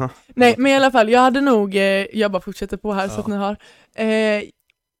utveckla. Jaha. Nej, men i alla fall, jag hade nog, jag bara fortsätter på här så att ni har.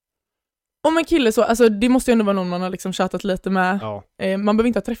 Om en kille så, alltså det måste ju ändå vara någon man har liksom tjatat lite med. Ja. Man behöver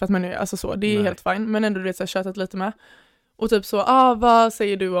inte ha träffat med nu, alltså så, det är helt fine. Men ändå du vet så här, tjatat lite med. Och typ så, vad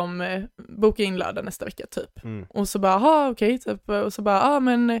säger du om boka in lördag nästa vecka typ. Och så bara, okej, typ. Och så bara,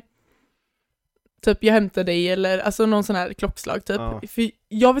 men typ jag hämtar dig eller alltså någon sån här klockslag typ. För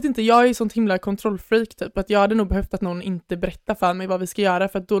jag vet inte, jag är sånt himla kontrollfreak typ. Att jag hade nog behövt att någon inte berättar för mig vad vi ska göra.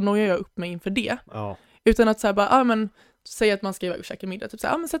 För att då nojar jag upp mig inför det. Utan att säga bara, men säg att man ska iväg och käka middag. Typ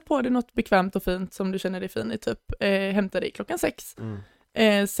så men sätt på dig något bekvämt och fint som du känner dig fin i typ. Hämta dig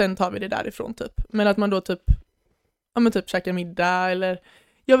 6:00. Sen tar vi det därifrån typ. Men att man då typ typ käka middag eller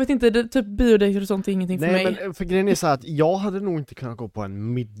jag vet inte, det, typ biodejter och sånt är ingenting för mig. Nej, men för grejen är så här att jag hade nog inte kunnat gå på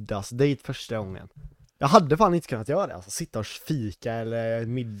en middagsdejt första gången. Jag hade fan inte kunnat göra det, alltså sitta och fika eller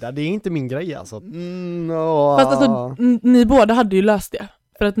middag, det är inte min grej alltså. Fast alltså, ni båda hade ju löst det.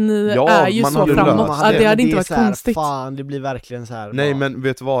 För att ni är ju så framåt att det hade inte varit konstigt. Fan, det blir verkligen så här. Nej, men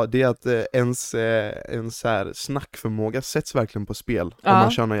vet du vad? Det är att ens så här snackförmåga sätts verkligen på spel om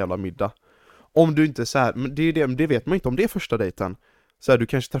man kör en jävla middag. Om du inte så här, men det vet man inte om det är första dejten. Så här, du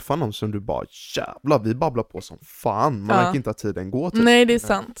kanske träffar någon som du bara, jävlar, vi babblar på som fan. Man märker inte att tiden går typ. Nej, det är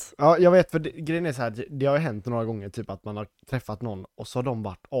sant. Ja, jag vet, för grejen är så här, det har ju hänt några gånger typ att man har träffat någon och så har de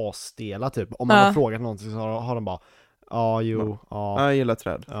varit asstela typ. Om man har frågat någonting så har de bara, jag gillar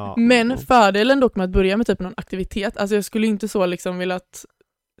träd. Ja. Men fördelen dock med att börja med typ någon aktivitet, alltså jag skulle inte så liksom vilja att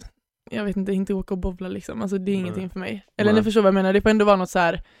jag vet inte åka och bowla liksom, alltså det är ingenting för mig. Eller ni förstår vad jag menar, det får ändå vara något så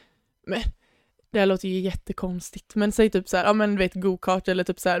här. Men det här låter ju jättekonstigt. Men säg typ så här, men vet go-kart eller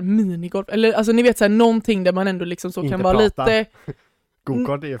typ så här minigolf. Eller alltså ni vet så här, någonting där man ändå liksom så inte kan vara prata. Lite...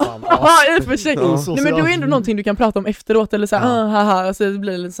 Go-kart är ju fan... I och för sig. Nej, men då är ändå någonting du kan prata om efteråt. Eller så här, haha. Alltså det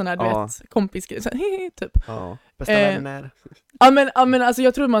blir lite sån här, du vet, kompisgrej. Så här, typ. Bästa vänner. Ja men alltså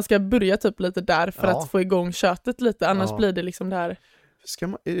jag tror man ska börja typ lite där för att få igång köttet lite. Annars blir det liksom där.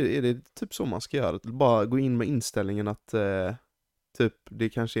 Är det typ så man ska göra? Bara gå in med inställningen att... typ, det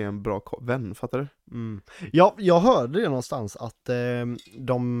kanske är en bra vän, fattar du? Ja, jag hörde det någonstans att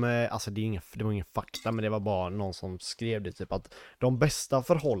alltså det var ingen fakta, men det var bara någon som skrev det typ att de bästa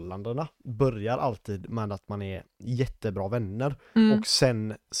förhållandena börjar alltid med att man är jättebra vänner och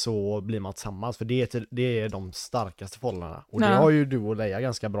sen så blir man tillsammans, för det är de starkaste förhållandena. Och det har ju du och Leia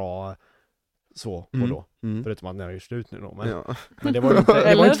ganska bra så på då. Förutom att ni har ju slut nu då. Men det var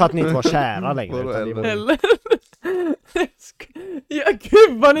inte för att ni inte var kära längre. Utan det var eller? Ja,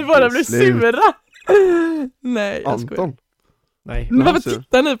 gud vad ni bara blev sura. Nej, jag skojar. Nej. Men varför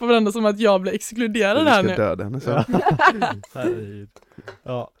tittar ni på varandra som att jag blir exkluderad här nu? Du ska döda henne så.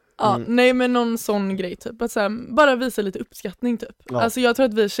 Nej, men någon sån grej typ. Att så här, bara visa lite uppskattning typ. Alltså jag tror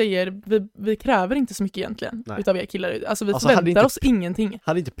att vi tjejer, vi kräver inte så mycket egentligen utav er killar. Alltså vi förväntar oss ingenting.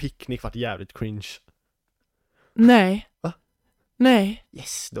 Hade inte picknick varit jävligt cringe? Nej. Va? Nej.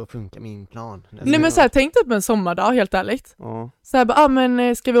 Yes, då funkar min plan. Nej, men så här, tänk typ en sommardag, helt ärligt. Så här bara,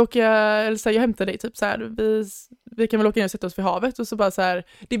 men ska vi åka, eller så här, jag hämtar dig typ så här, vi kan väl åka ner och sätta oss vid havet och så bara så här,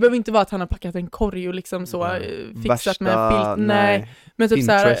 det behöver inte vara att han har packat en korg och liksom så fixat med en filt, nej. Men typ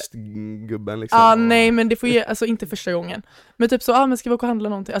så här, Pinterest-gubben liksom. Nej, men det får ju, alltså inte första gången. Men typ så, men ska vi åka och handla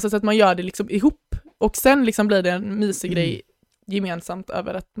någonting? Alltså så att man gör det liksom ihop och sen liksom blir det en mysig grej gemensamt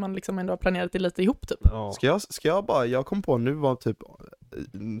över att man liksom ändå har planerat det lite ihop typ. Ska jag bara, jag kom på nu var typ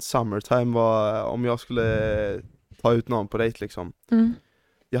summertime var om jag skulle ta ut någon på dejt liksom.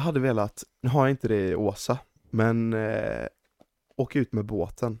 Jag hade velat, nu har jag inte det i Åsa, men åka ut med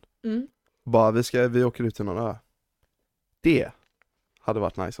båten. Bara vi åker ut till någon ö. Det hade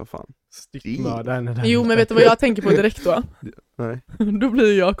varit nice som fan. Jo, men vet du vad jag tänker på direkt då? Nej. Då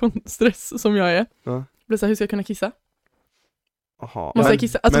blir jag stress som jag är. Ja. Blir så här, hur ska jag kunna kissa? Aha. Måste jag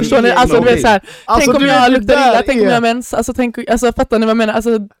kissa? Alltså men- förstår ni? Alltså du vet såhär, Alltså, tänk om du jag vet, luktar det där illa, tänk om är- jag har mens. Alltså fattar ni vad jag menar?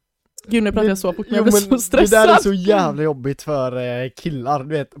 Alltså, gud nu pratar jag så fort men jag blir så det stressad. där är så jävla jobbigt för killar,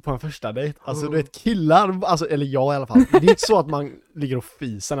 du vet, på en första dejt. Alltså du vet, killar, alltså, eller jag i alla fall. Det är inte så att man ligger och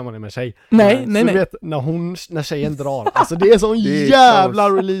fiser när man är med tjej. Nej. Så du vet, när tjejen drar, alltså det är sån Det är jävla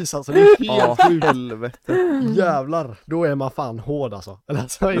kaos. release alltså, det är Ja, helt sjukt. helvete. Jävlar, då är man fan hård alltså. Eller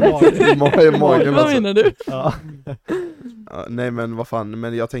alltså i magen. I magen Vad alltså. menar du? Ja. Ja, nej men vad fan,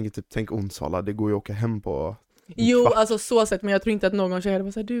 men jag tänker typ, tänk Onsala, det går ju att åka hem på Jo, alltså så sett, men jag tror inte att någon tjej hade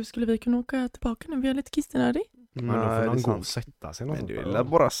varit såhär, du skulle vi kunna åka tillbaka nu, vi är lite kissnödig. Men då Nej, får det är man gå sant. och sätta sig Men någonstans. du vill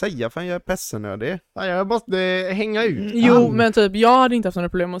bara säga för jag är pessenödig. Ja, jag måste hänga ut. Jo, men typ, jag hade inte haft några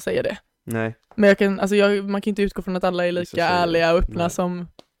problem med att säga det. Nej. Men man kan inte utgå från att alla är Vissa lika tjejer. ärliga och öppna Nej. som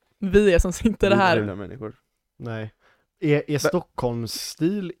vi är som sitter här. Bruna människor. Nej. Är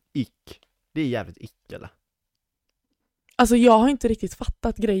Stockholmsstil ick? Det är jävligt ick eller? Alltså jag har inte riktigt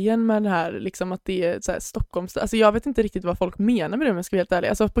fattat grejen med det här, liksom att det är så här Stockholms... Alltså jag vet inte riktigt vad folk menar med det om jag ska vara helt ärlig.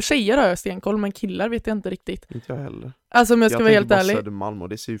 Alltså på tjejer har jag stenkoll, men killar vet jag inte riktigt. Inte jag heller. Alltså om jag ska vara helt bara ärlig. Södermalm och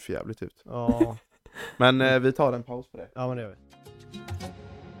det ser ju för jävligt ut. Ja, Men vi tar en paus på det. ja men det gör vi.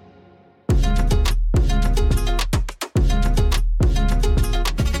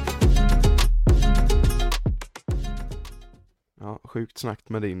 Ja, sjukt snackt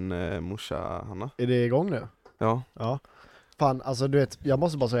med din morsa Hanna. Är det igång nu? Ja. Ja. Fan, alltså du vet, jag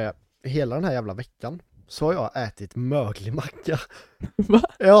måste bara säga, hela den här jävla veckan så har jag ätit möglig macka. Va?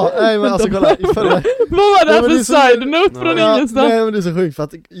 Ja, nej men alltså kolla, i förra... Vad var det Nej, här men för det är så- side-note från Ja, ingenstans? nej men det är så sjukt för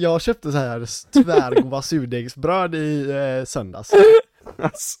att jag köpte så här tvärgoda surdegsbröd i söndags.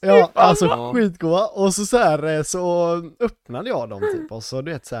 Ja, alltså Ja. skitgoda. Och så här så öppnade jag dem typ och så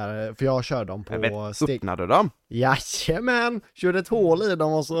du vet så här, för jag kör dem på stek. Öppnade dem? Jajamän, körde ett hål i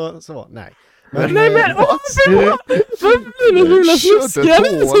dem och så nej. Nej men, åh förlåt! Vad blir det himla snuskiga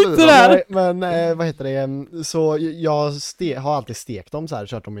ni sitter där? Nej, men vad heter det, så jag har alltid stekt dem så här,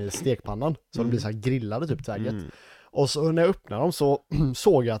 kört dem i stekpannan så de blir så här grillade typ så här gött. Och så när jag öppnade dem så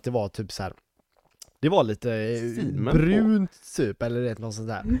såg jag att det var typ så här, det var lite Filmen brunt typ eller det något sånt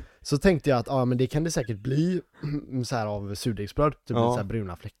där. Så tänkte jag att ja men det kan det säkert bli så här av surdegsbröd, typ Ja. lite så här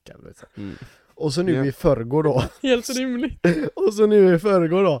bruna fläckar vet du. Mm. Och så nu Ja. i förrgår då. Helt rimligt. Och så nu i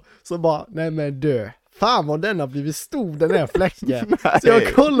förrgår då, så bara, nej men dö. Fan vad den har blivit stor den här fläcken. Så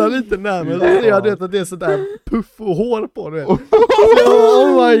jag kollar lite närmare så ser jag det att det är sådär puff och hår på det. Oh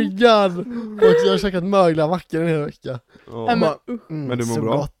my god. Och jag har käkat mögla mackor den här veckan. Ja. Men du mår så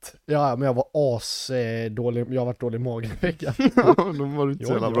bra? Gott. Ja men jag var dålig, jag har varit dålig i magen i veckan. Då var du inte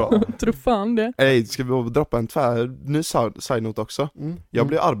så jävla bra. Tror fan det. Ey, ska vi droppa en ny side-note också? Jag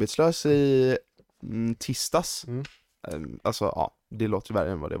blev arbetslös i tisdags. Alltså ja, det låter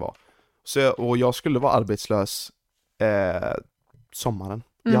värre än vad det var. Och jag skulle vara arbetslös sommaren.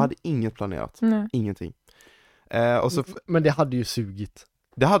 Jag hade inget planerat. Nej. Ingenting. Och så, Men det hade ju sugit.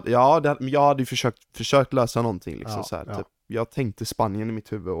 jag hade ju försökt lösa någonting liksom, Ja, så här, ja. typ. Jag tänkte Spanien i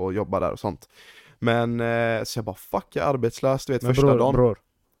mitt huvud och jobba där och sånt. Men så jag bara fuck, jag är arbetslös, du vet, Men första dagen. bror,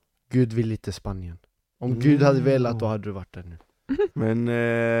 Gud vill inte Spanien. Om Gud hade velat då hade du varit där nu. Men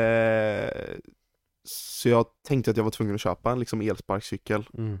så jag tänkte att jag var tvungen att köpa en liksom elsparkcykel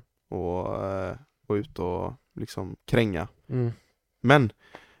och ut och liksom kränga. Men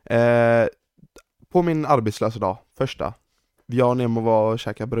på min arbetslösa dag, första, jag och Nemo var och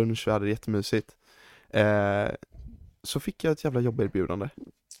käkade brunch, vi hade det jättemysigt. Så fick jag ett jävla jobberbjudande.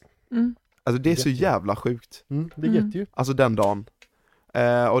 Alltså det är så jävla sjukt. Det är gött ju. Alltså den dagen.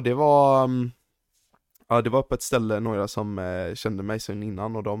 Och det var det var på ett ställe, några som kände mig sen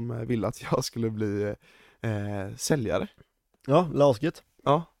innan och de ville att jag skulle bli säljare. Ja, lasget.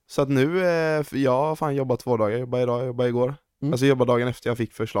 Ja, så att nu jag har fan jobbat 2 dagar, jag jobbar idag, jag jobbar igår. Alltså jag jobbar dagen efter jag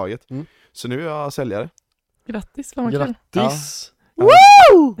fick förslaget. Så nu är jag säljare. Grattis, vad man kan. Grattis!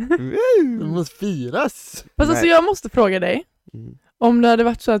 Woo! Det måste firas! Fast alltså jag måste fråga dig. Mm. Om det hade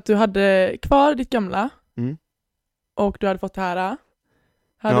varit så att du hade kvar ditt gamla och du hade fått det här,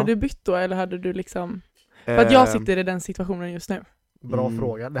 hade du bytt då eller hade du liksom... För att jag sitter i den situationen just nu. Bra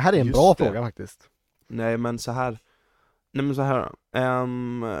fråga. Det här är en Just bra det. fråga faktiskt. Nej men så här.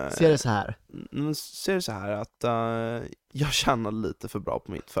 Ser det så här. Ser det så här att jag tjänade lite för bra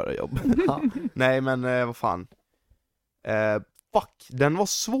på mitt förra jobb. Ja. Nej men vad fan. Fuck, den var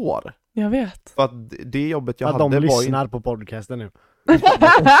svår. Jag vet. För att det jobbet jag Att hade de var lyssnar på podcasten nu.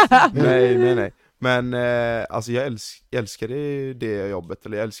 Nej. Men alltså jag älskade det jobbet,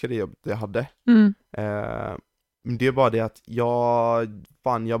 eller jag älskade det jobbet jag hade. Men det är bara det att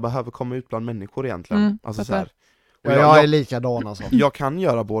jag behöver komma ut bland människor egentligen. Alltså så här. Och Jag är likadan alltså. jag kan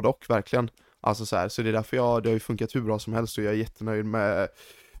göra både och verkligen. Alltså så här, så det är därför det har ju funkat hur bra som helst och jag är jättenöjd med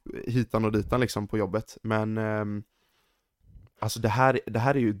hitan och ditan liksom på jobbet. Men alltså det här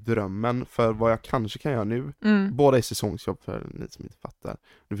är ju drömmen för vad jag kanske kan göra nu. Båda är säsongsjobb för ni som inte fattar.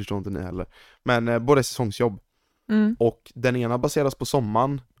 Nu förstår inte ni heller. Men båda är säsongsjobb. Och den ena baseras på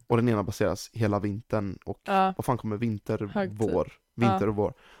sommaren och den ena baseras hela vintern. Och vad fan kommer vinter och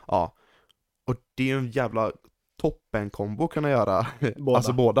vår. Ja. Och det är ju en jävla toppen-kombo kan jag göra.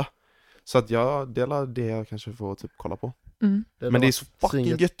 Alltså båda. Så att det jag kanske får typ kolla på. Men det är så fucking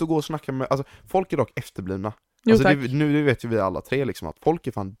gött att gå och snacka med. Alltså folk är dock efterblivna. Alltså nu vet ju vi alla tre liksom att folk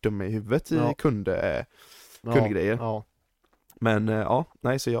är fan dumma i huvudet i kundgrejer. Ja. Men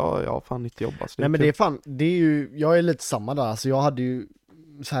nej så jag har fan inte jobbat. Alltså, nej men det är ju, jag är lite samma där. Alltså jag hade ju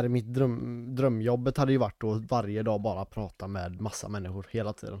så här i mitt drömjobbet hade ju varit att varje dag bara prata med massa människor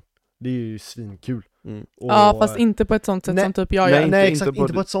hela tiden. Det är ju svinkul. Ja, fast inte på ett sånt sätt som typ jag gör. Nej, exakt,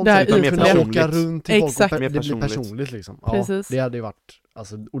 inte på ett sånt sätt. Utan kunna åka runt till folk och det blir personligt liksom. Ja, precis. Det hade ju varit,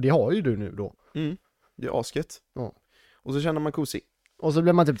 alltså, och det har ju du nu då. Det är asket. Ja. Och så känner man kosig. Och så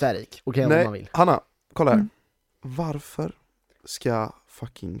blir man typ så här rik. Okej, om man vill. Hanna, kolla här. Varför ska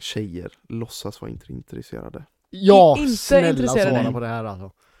fucking tjejer låtsas vara inte intresserade? Ja, inte snälla intresserade. svara på det här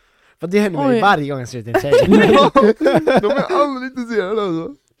alltså. För det händer mig varje gång jag ser ut en tjej. De är aldrig intresserade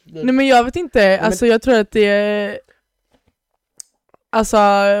alltså. Nej men jag vet inte, alltså jag tror att det är... Alltså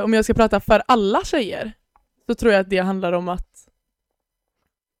om jag ska prata för alla tjejer så tror jag att det handlar om att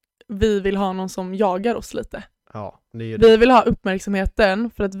vi vill ha någon som jagar oss lite. Ja, det är det. Vi vill ha uppmärksamheten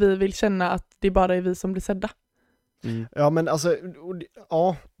för att vi vill känna att det bara är vi som blir sedda. Ja men alltså,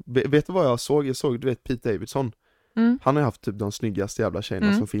 ja. Vet du vad jag såg? Jag såg, du vet, Pete Davidson. Han har haft typ de snyggaste jävla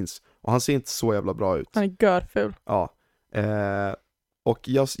tjejerna som finns. Och han ser inte så jävla bra ut. Han är görful. Ja. Och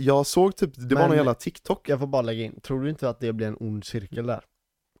jag såg typ, det var någon jävla TikTok. Jag får bara lägga in, tror du inte att det blir en ond cirkel där?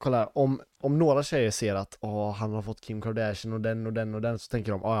 Kolla här, om några tjejer ser att han har fått Kim Kardashian och den och den och den, så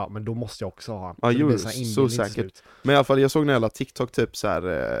tänker de, ja men då måste jag också ha han. Ja, jo, så säkert. Men i alla fall, jag såg en jävla TikTok typ så här,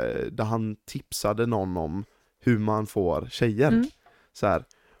 där han tipsade någon om hur man får tjejer. Så här.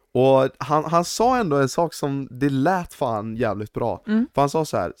 Och han sa ändå en sak som det lät fan jävligt bra. För han sa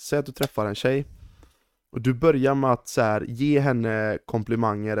så här, säg att du träffar en tjej och du börjar med att så här, ge henne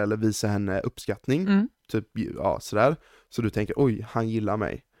komplimanger eller visa henne uppskattning. Typ, ja, sådär. Så du tänker, oj, han gillar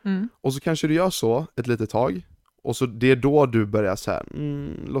mig. Och så kanske du gör så ett litet tag. Och så det är då du börjar så här,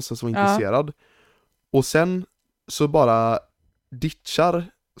 låtsas vara intresserad. Och sen så bara ditchar.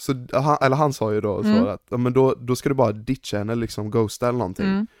 Så, eller han sa ju då så att men då ska du bara ditcha henne, liksom ghosta eller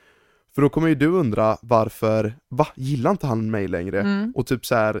någonting. För då kommer ju du undra varför, gillar inte han mig längre? Och typ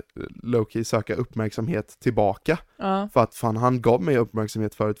så här low-key söka uppmärksamhet tillbaka. För att fan, han gav mig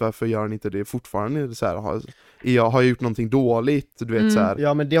uppmärksamhet förut, varför gör han inte det fortfarande? Så här, har jag gjort någonting dåligt, du vet så här.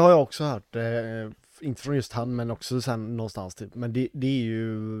 Ja, men det har jag också hört, inte från just han, men också sen någonstans typ. Men det är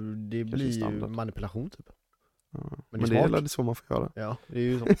ju, det blir ju manipulation typ. Ja. Men det är så man får göra. Ja, det är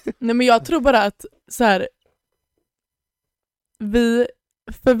ju så. Nej men jag tror bara att så här, vi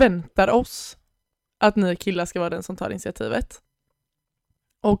förväntar oss att ni killar ska vara den som tar initiativet.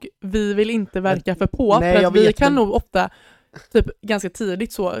 Och vi vill inte verka för på. Nej, för att vi kan nog ofta typ ganska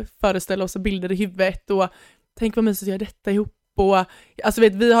tidigt så föreställa oss bilder i huvudet och tänk vad mysigt att göra detta ihop. Och, alltså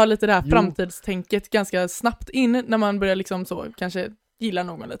vi har lite det här framtidstänket ganska snabbt in när man börjar liksom så kanske gilla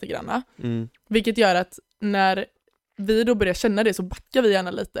någon lite granna. Vilket gör att när vi då börjar känna det så backar vi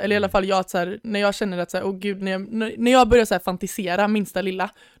gärna lite. Eller i alla fall jag, att så här, när jag känner att så här, åh gud, när jag börjar så här fantisera minsta lilla,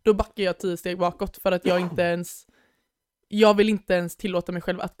 då backar jag 10 steg bakåt för att jag vill inte ens tillåta mig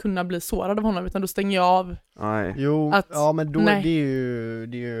själv att kunna bli sårad av honom, utan då stänger jag av. Nej. Jo, ja men då det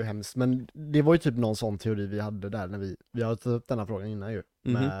är ju hemskt. Men det var ju typ någon sån teori vi hade där när vi har tagit upp den här frågan innan ju.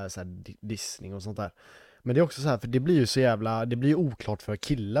 Med så här dissning och sånt där. Men det är också så här, för det blir ju så jävla, det blir ju oklart för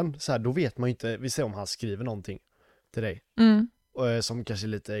killen. Så här, då vet man ju inte, vi ser om han skriver någonting till dig. Som kanske är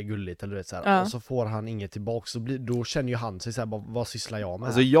lite gulligt eller vet så här. Och så får han inget tillbaka, så då känner ju han sig så här, vad sysslar jag med?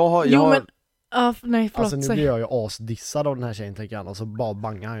 Alltså jag har nej, förlåt, alltså nu blir jag ju asdissad av den här tjejen, tänker han, och så bara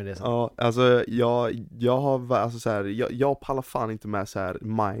bangar han ju det sen. Ja, alltså jag har alltså så här, jag pallar fan inte med så här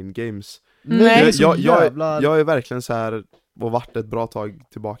mind games. Nej, jag är verkligen så här, och varit ett bra tag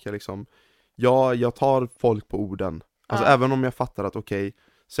tillbaka liksom. Jag tar folk på orden. Alltså även om jag fattar att okej,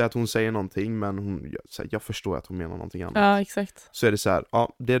 säg att hon säger någonting, men jag förstår att hon menar någonting annat. Ja, exakt. Så är det så här,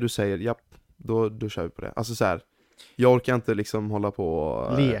 ja, det du säger, då kör vi på det. Alltså så här, jag orkar inte liksom hålla på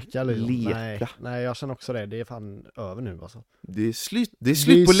och leka. Nej, jag känner också det. Det är fan över nu alltså. Det är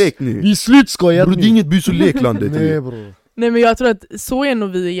slut på lek nu. Det är slutskojat nu. Det är inget bus och leklandet. Nej, bro. Nej, men jag tror att så är nog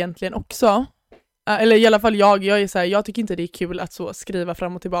vi egentligen också. Eller i alla fall jag är så här, jag tycker inte det är kul att så skriva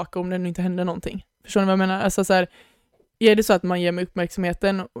fram och tillbaka om det nu inte händer någonting. Förstår ni vad jag menar? Alltså så här, är det så att man ger mig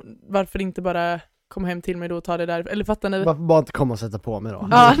uppmärksamheten, varför inte bara komma hem till mig då och ta det där? Eller fattar ni? Varför bara inte komma och sätta på mig då?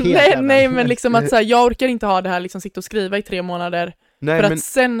 Nej, men liksom att så här, jag orkar inte ha det här liksom sitta och skriva i 3 månader för att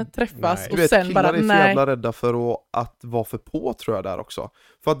sen träffas och sen bara killar är för jävla rädda för att vara för på, tror jag, där också.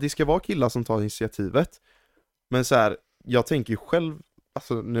 För att det ska vara killar som tar initiativet. Men så här, jag tänker ju själv,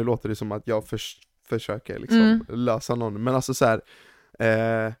 alltså nu låter det som att jag försöker liksom lösa någon, men alltså så här,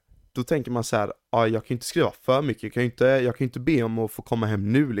 då tänker man så här, jag kan ju inte skriva för mycket, jag kan ju inte be om att få komma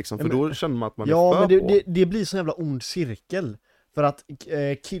hem nu liksom, för då känner man att man är för men på. det blir så jävla ond cirkel. För att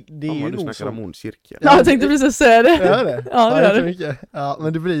det är ju nog så... om ond cirkel. Ja, jag tänkte precis säga det. Gör det? Ja, det gör det. Mycket. Ja,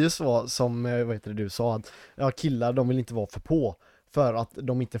 men det blir ju så som, vad heter det du sa, att killar, de vill inte vara för på, för att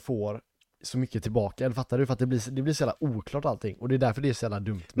de inte får så mycket tillbaka. Eller fattar du? För att det blir så jävla oklart allting. Och det är därför det är så jävla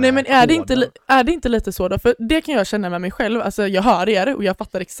dumt. Nej, men är det inte lite så då? För det kan jag känna med mig själv. Alltså jag hör er och jag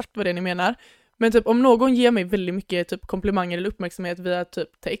fattar exakt vad det är ni menar. Men typ om någon ger mig väldigt mycket typ komplimanger eller uppmärksamhet via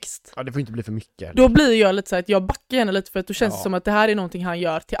typ text. Ja, det får inte bli för mycket. Då blir jag lite så att jag backar gärna lite, för att då känns det som att det här är någonting han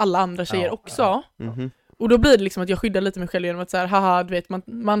gör till alla andra tjejer också. Ja. Mm-hmm. Och då blir det liksom att jag skyddar lite mig själv genom att så här, haha, du vet,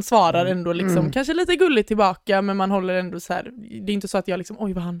 man svarar ändå liksom, kanske lite gulligt tillbaka, men man håller ändå så här, det är inte så att jag liksom,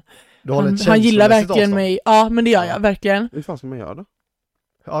 oj vad han gillar verkligen mig. Ja, men det gör jag verkligen. Hur fan ska man göra då?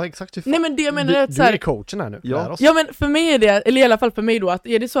 Ja, exakt. Nej, men det jag menar är att du är coachen här nu. Ja, men för mig är det, eller i alla fall för mig då, att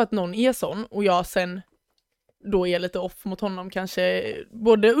är det så att någon är sån och jag sen då är lite off mot honom, kanske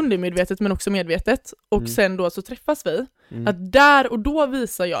både undermedvetet men också medvetet, och sen då så träffas vi, att där och då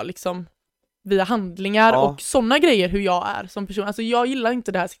visar jag liksom via handlingar och sådana grejer hur jag är som person. Alltså jag gillar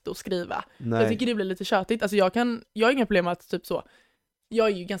inte det här sitta och skriva. Jag tycker det blir lite tjötigt. Alltså jag har inga problem med att typ så, jag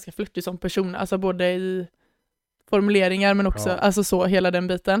är ju ganska flörtig som person, alltså både i formuleringar men också alltså så hela den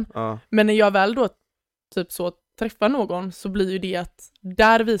biten. Men när jag väl då typ så träffar någon, så blir ju det att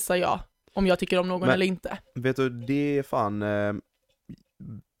där visar jag om jag tycker om någon eller inte. Vet du, det är fan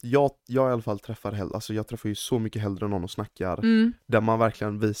jag i alla fall träffar alltså jag träffar ju så mycket hellre någon och snackar där man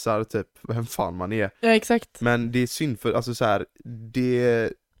verkligen visar typ vem fan man är. Ja, exakt. Men det är synd, för alltså så här, det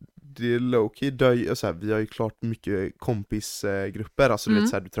är low-key, så här, vi har ju klart mycket kompisgrupper, alltså du vet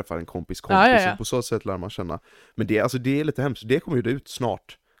så här, du träffar en kompis och på så sätt lär man känna. Men det är lite hemskt, det kommer ju ut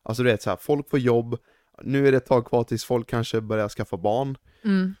snart. Alltså du vet så här, folk får jobb, nu är det ett tag kvar tills folk kanske börjar skaffa barn.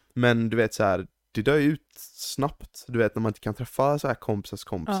 Men du vet så här, det dör ju ut snabbt, du vet, när man inte kan träffa så här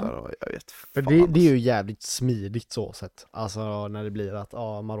kompisar och jag vet. För det är ju jävligt smidigt så sett. Alltså när det blir att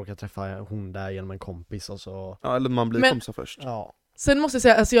man råkar träffa hon där genom en kompis och så. Ja, eller man blir kompisar först. Ja. Sen måste jag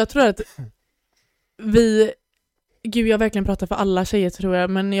säga, alltså jag tror att jag verkligen pratar för alla tjejer tror jag,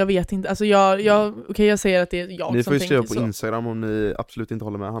 men jag vet inte, alltså jag säger att det är jag som tänker så. Ni får ju skriva på Instagram om ni absolut inte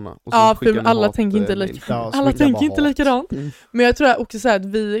håller med Hanna. Och ja, för alla tänker inte likadant. Men jag tror också så här att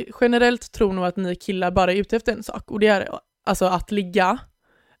vi generellt tror nog att ni killar bara är ute efter en sak, och det är alltså att ligga,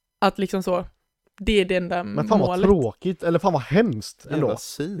 att liksom så, det är det enda målet. Men fan vad tråkigt, eller fan vad hemskt ändå.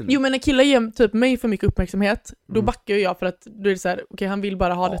 Jo, men när killar ger typ mig för mycket uppmärksamhet, då backar jag, för att då är det så här, okej, han vill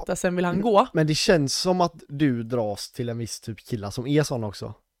bara ha detta, sen vill han gå. Men det känns som att du dras till en viss typ killar som är sån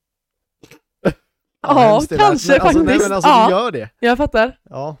också. Ja, kanske faktiskt. Du gör det. Jag fattar.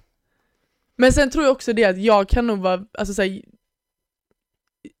 Ja. Men sen tror jag också det att jag kan nog vara, alltså såhär,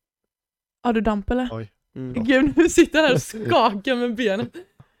 har du damp eller? Oj. Gud, nu sitter jag här och skakar med benen.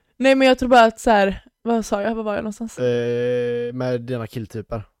 Nej, men jag tror bara att så här, vad sa jag? Var var jag någonstans? Med dina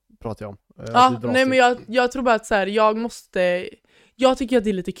killtyper pratar jag om. Nej, men jag tror bara att så här, jag tycker att det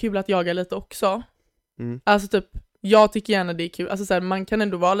är lite kul att jaga lite också. Alltså typ, jag tycker gärna det är kul. Alltså så här, man kan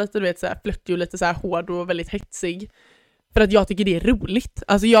ändå vara lite, du vet, så här flörtig och lite så här hård och väldigt hetsig. För att jag tycker det är roligt.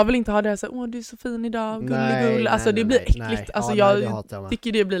 Alltså jag vill inte ha det här så här, du är så fin idag, gull. Alltså det blir äckligt. Alltså jag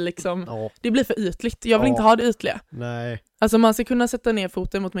tycker det blir liksom, det blir för ytligt. Jag vill inte ha det ytliga. Nej. Alltså man ska kunna sätta ner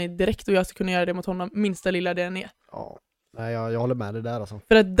foten mot mig direkt, och jag ska kunna göra det mot honom minsta lilla det än är. Ja. Nej, jag håller med det där alltså.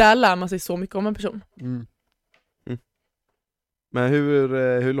 För att där lär man sig så mycket om en person. Men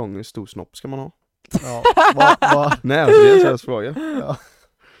hur lång stor snopp ska man ha? Ja. Nej, alltså, det är en sån fråga. Ja.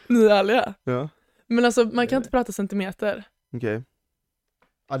 Ni är ärliga. Ja. Men alltså, man kan inte prata centimeter. Okej.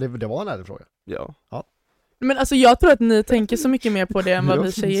 Ja, det var en ärlig fråga. Ja. Men alltså, jag tror att ni tänker så mycket mer på det än vad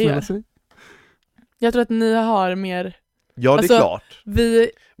vi tjejer gör. Jag tror att ni har mer... Ja, det är klart.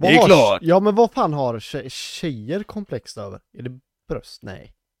 Det är klart. Ja, men vad fan har tjejer komplext över? Är det bröst?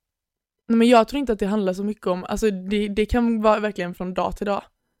 Nej. Nej, men jag tror inte att det handlar så mycket om... Alltså, det kan vara verkligen från dag till dag.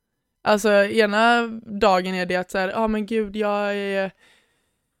 Alltså, ena dagen är det att så här, men gud, jag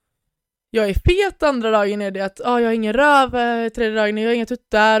jag är fet, andra dagen är det att jag har ingen röv, tredje dagen jag har inga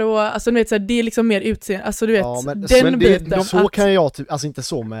tuttar och alltså du vet så här, det är liksom mer utseende, alltså du vet den biten. Så kan jag typ, alltså inte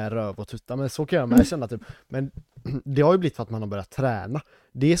så med röv och tuttar, men så kan jag med känna typ, men det har ju blivit för att man har börjat träna.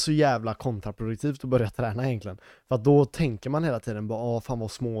 Det är så jävla kontraproduktivt att börja träna egentligen. För att då tänker man hela tiden bara, fan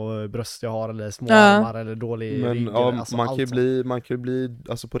vad små bröst jag har eller små armar eller dålig rygg. Alltså, man kan ju bli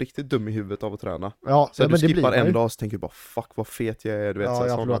alltså på riktigt dum i huvudet av att träna. Ja, så men du det skippar blir en dag så tänker du bara fuck vad fet jag är, du vet, ja, så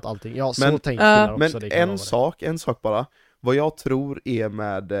jag har förlorat allting. Ja, så men, tänker killar också. Men det en sak bara. Vad jag tror är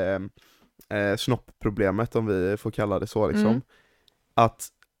med snoppproblemet, om vi får kalla det så liksom. Att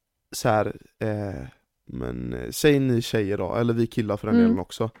så här men säg ni tjejer då, eller vi killar för den delen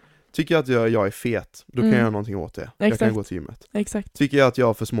också. Tycker jag att jag är fet, då kan jag göra någonting åt det. Jag kan gå till gymmet. Exakt. Tycker jag att jag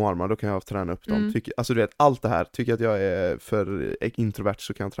har för små armar, då kan jag träna upp dem. Alltså du vet, allt det här. Tycker jag att jag är för introvert,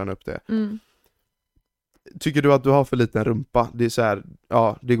 så kan jag träna upp det. Tycker du att du har för liten rumpa, det är så här,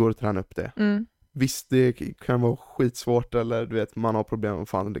 ja, det går att träna upp det. Visst, det kan vara skitsvårt, eller du vet, man har problem med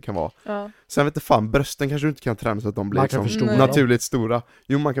fan det kan vara. Sen vet inte fan, brösten kanske du inte kan träna så att de blir liksom naturligt stora.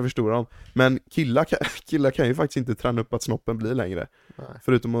 Jo, man kan förstora dem. Men killar kan ju faktiskt inte träna upp att snoppen blir längre. Nej.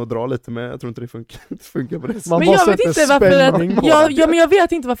 Förutom att dra lite, men jag tror inte det funkar på det sättet. Men jag vet inte varför men jag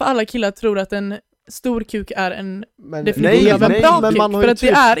vet inte varför alla killar tror att en stor kuk är en definition av en bra kuk. För att det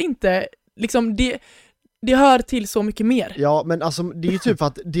är inte, liksom det hör till så mycket mer. Ja, men alltså det är ju typ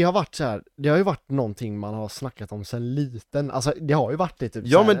att det har varit så här, det har ju varit någonting man har snackat om sen liten. Alltså det har ju varit det typ.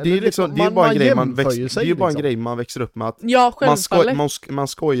 Ja, men det är liksom, det är bara en grej man växer, det är ju bara en grej man växer upp med att man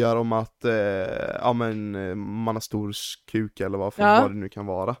skojar om att man har stor kuk eller vad det nu kan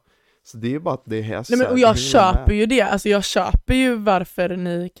vara. Så det är bara att det är här. Nej, men och jag köper ju det. Alltså jag köper ju varför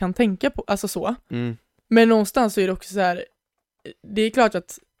ni kan tänka på alltså så. Men någonstans så är det också så här, det är klart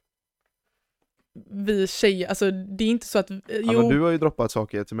att vi tjejer, alltså det är inte så att men du har ju droppat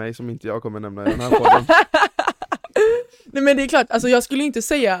saker till mig som inte jag kommer nämna i den här podden. Nej, men det är klart, alltså jag skulle inte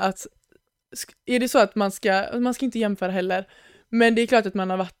säga att är det så att man ska inte jämföra heller, men det är klart att man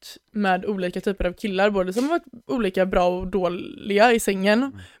har varit med olika typer av killar, både som har varit olika bra och dåliga i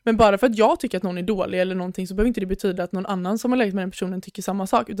sängen, men bara för att jag tycker att någon är dålig eller någonting så behöver inte det betyda att någon annan som har legat med den personen tycker samma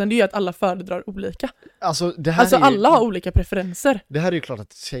sak, utan det är ju att alla föredrar olika. Alltså alla har olika preferenser. Det här är ju klart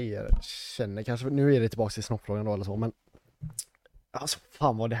att tjejer känner, kanske, nu är det tillbaka till snoppfrågan då eller så, men alltså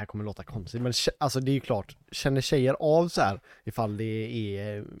fan vad det här kommer låta konstigt, men alltså det är ju klart, känner tjejer av så här ifall det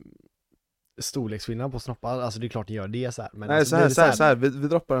är storleksskillnad på snoppar, alltså det är klart ni gör det så här. Men nej, alltså, så här. Vi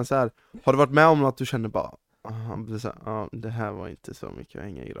droppar den så här. Har du varit med om att du känner bara det här var inte så mycket att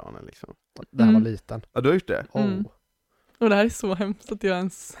hänga i granen liksom. Det här var liten. Ja, du har gjort det? Och det här är så hemskt att jag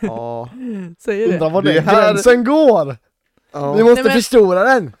ens säger det. Undrar vad det gränsen går! Vi måste förstora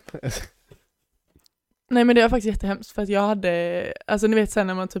den! Nej, men det var faktiskt jättehemskt för att jag hade, alltså ni vet sen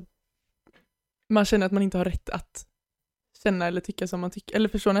när man typ man känner att man inte har rätt att känna eller tycka som man tycker, eller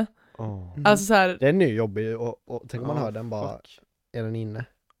förstår ni? Alltså så här, den är ju jobbig och tänk om man hör den bara, är den inne?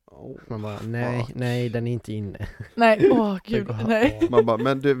 Man bara, nej, den är inte inne. Nej, gud, nej. Man bara,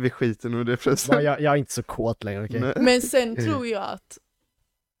 men du, vi skiter nu det förresten. Jag är inte så kåt längre, okej. Men sen tror jag att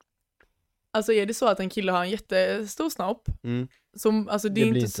alltså är det så att en kille har en jättestor snopp som, alltså det är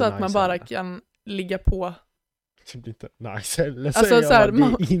inte så att man bara kan ligga på. Det blir inte nice heller, alltså, säger så här,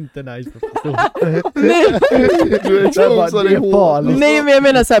 jag, det är inte nice. Nej, men jag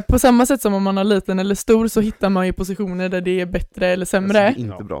menar så här, på samma sätt som om man har liten eller stor så hittar man ju positioner där det är bättre eller sämre. Alltså, det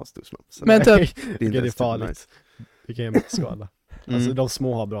är inte bra stor snopp. Men typ, det är farligt. Nice. Det kan ju mycket skada. Alltså de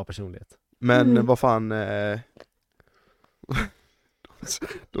små har bra personlighet. Men vad fan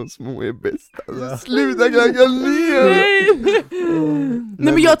de små är bäst. Alltså, sluta glagga ner!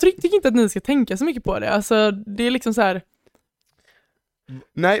 Nej, men jag tycker inte att ni ska tänka så mycket på det. Alltså, det är liksom så här.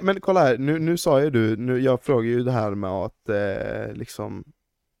 Nej, men kolla här. Nu sa ju du, jag frågar ju det här med att liksom,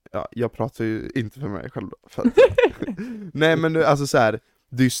 ja, jag pratar ju inte för mig själv. Nej, men alltså så här,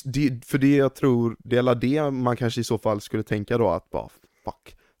 för det jag tror, det är det man kanske i så fall skulle tänka då, att bara,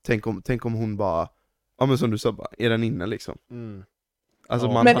 fuck. Tänk om hon bara, ja men som du sa, bara, är den inne liksom?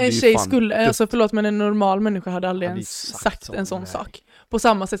 Alltså, men en tjej skulle, alltså förlåt, men en normal människa hade aldrig ens sagt en sån sak. På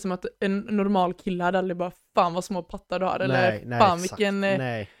samma sätt som att en normal kille hade aldrig bara, fan vad små pattar du har, eller fan vilken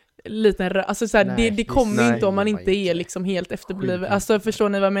liten alltså så här, det kommer inte om man inte är liksom helt efterbliven. Alltså förstår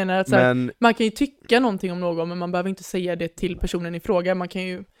ni vad jag menar? Att, så här, man kan ju tycka någonting om någon, men man behöver inte säga det till personen i fråga. Man kan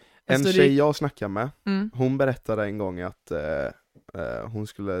ju, alltså, en tjej jag snackar med, hon berättade en gång att hon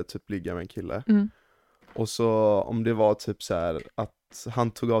skulle typ ligga med en kille. Och så om det var typ så här att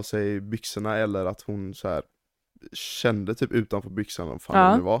han tog av sig byxorna, eller att hon så här kände typ utanför byxorna, vad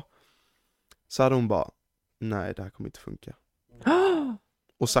fan det var, så hade hon bara, nej, det här kommer inte funka.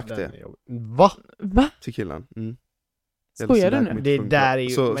 Och sagt Den det är jobbig. Va? Va? till killen. Skojar du nu? Det där är ju...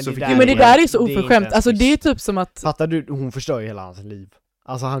 Så det fick där Ja, men det där är så det är inte oförskämt. ens Alltså det är schysst. typ som att... Fattar du? Hon förstör ju hela hans liv.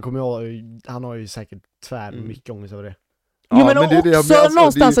 Alltså han har ju säkert mycket ångest över det. Jo, men det är det jag också menar, alltså,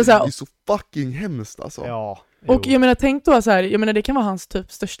 någonstans det så här- är så fucking hemskt alltså. Ja. Och jag menar, tänk då så här, jag menar det kan vara hans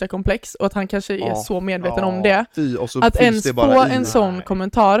typ största komplex och att han kanske är så medveten om det. Och så Att fylls ens det få bara i. en sån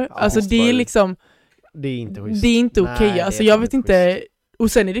kommentar, alltså det är liksom, Det är inte schysst. det är inte Nej, okej. det är Alltså jag fan vet inte inte,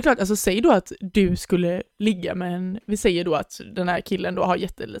 och sen är det klart, alltså säg då att du skulle ligga med en, vi säger då att den här killen då har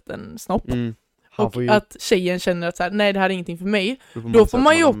jätteliten snopp. Han Och får ju... att tjejen känner att så här, nej det här är ingenting för mig. Då får säga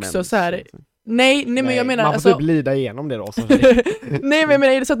man att ju har också mens så här- eller någonting. Nej men jag menar man får alltså, typ lida igenom det då. Så nej men jag menar,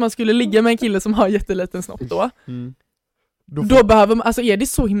 är det så att man skulle ligga med en kille som har jätteliten snopp då? då Behöver man, alltså är det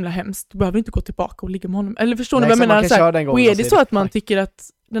så himla hemskt, du behöver inte gå tillbaka och ligga med honom. Eller förstår ni Nej, vad jag så man menar? kan Så här, köra den och gången är det och så säga att man fuck. tycker att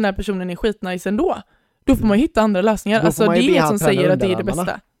den här personen är skitnice ändå, då får man ju hitta andra lösningar. Då får Alltså det man är ju be inget han som träna säger att det är det underarmarna.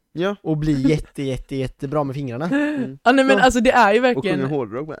 bästa. Ja. Och bli jättebra med fingrarna. Ja, nej men alltså det är ju Och sjunga verkligen...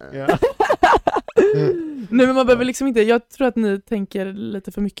 hårdrock med. Ja. Nej men man behöver liksom inte, jag tror att ni tänker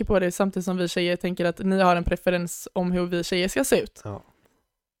lite för mycket på det samtidigt som vi tjejer tänker att ni har en preferens om hur vi tjejer ska se ut. Ja.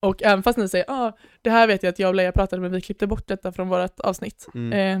 Och även fast ni säger, det här vet jag att jag och Leia pratade men vi klippte bort detta från vårt avsnitt.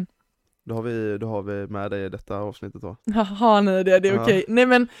 Då har vi med dig i detta avsnittet då. Har ni det? Det är Ja. okej. Nej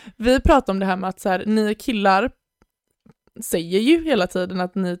men vi pratar om det här med att så här, ni killar säger ju hela tiden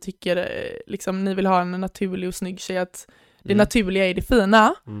att ni tycker liksom, ni vill ha en naturlig och snygg tjej, att det naturliga är det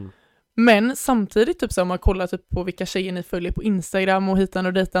fina. Men samtidigt typ så om man kollar typ på vilka tjejer ni följer på Instagram och hitan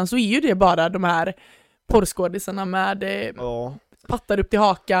och ditan, så är ju det bara de här porrskådisarna med pattar upp till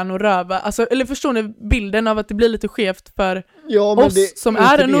hakan och röva. Alltså, eller förstår ni bilden av att det blir lite skevt för oss som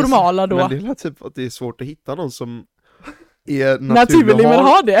är normala då? Men det är typ att det är svårt att hitta någon som är naturlig men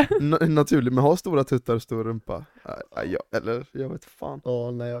har det. Naturlig men har stora tuttar och stor rumpa. Eller jag vet fan.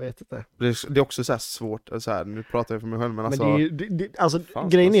 Nej jag vet inte. Det är också så här svårt, så här, nu pratar jag för mig själv men alltså... Men det är ju, alltså fan,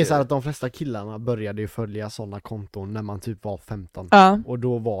 grejen är man så här ser. att de flesta killarna började ju följa sådana konton när man typ var 15. Ja, Och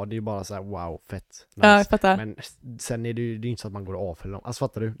då var det ju bara så här: wow, fett. ja jag fattar. Men sen är det ju inte så att man går av för dem. Alltså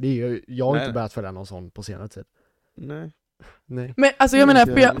fattar du? Det är ju, jag har Nej. inte börjat följa någon sån på senare tid. Nej. Nej. Men alltså jag menar,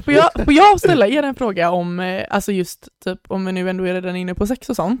 får jag ställa er en fråga om, alltså just typ, om vi nu ändå är redan inne på sex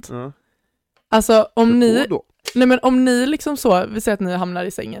och sånt. Ja. Alltså om ni, Då? nej men om ni liksom så, vi säger att ni hamnar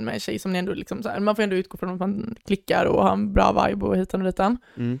i sängen med en tjej som ni ändå liksom så här, man får ändå utgå från att man klickar och har en bra vibe och hitan och ditan.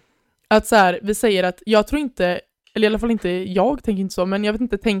 Att så här, vi säger att jag tror inte, eller i alla fall inte jag tänker inte så, men jag vet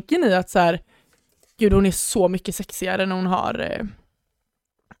inte, tänker ni att så här, gud hon är så mycket sexigare när hon har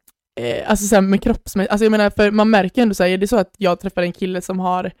alltså så här med kroppsmässigt, alltså jag menar, för man märker ändå så här, är det så att jag träffar en kille som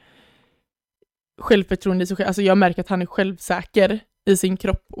har självförtroende i sig själv, alltså jag märker att han är självsäker i sin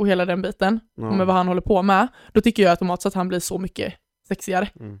kropp och hela den biten, och med vad han håller på med, då tycker jag automatiskt att han blir så mycket sexigare.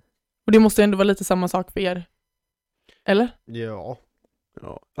 Och det måste ändå vara lite samma sak för er. Eller? Ja.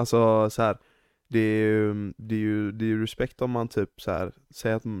 Alltså så här, det är ju respekt om man typ så här,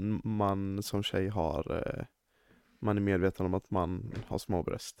 säger att man som tjej har man är medveten om att man har små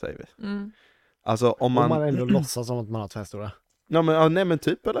bröst, säger vi. Alltså om man ändå låtsas som att man har tvärstora. nej men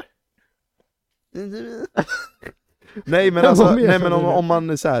typ eller? Nej men alltså, nej men om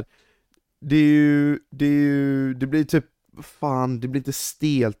man så här, det blir typ fan, det blir inte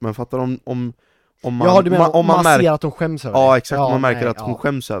stelt, men fattar om man, ja, du menar, om man ser att hon skäms över det. Ja exakt, om man märker nej, att hon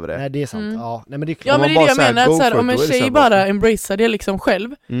skäms över det. Nej det är sant, ja. Nej men det är klart. Ja men det är bara det jag så här, menar, go att så här, for om it, en då är det så tjej här bara bara- embracear det liksom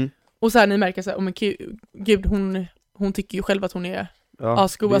själv, och så här ni märker så här, men gud hon tycker ju själv att hon är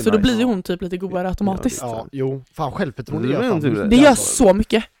asgod, det är alltså då nice. blir ju hon typ lite godare automatiskt. Ja, jo. Fan, självförtroende Det gör är fan. inte Det gör så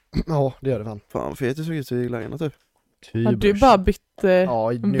mycket. Ja, det gör det fan. Fan, fet du såg ut i lägenheten typ. Har du bara bytte?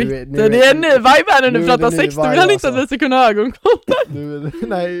 Ja, Det är en ny vibe här när nu du är pratar det ny sex, du vibe, vill han inte att alltså. vi ska kunna ha ögonkontakt.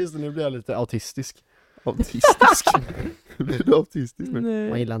 Nej, just det, nu blir jag lite autistisk. Autistisk. Blir du autistisk nu? Man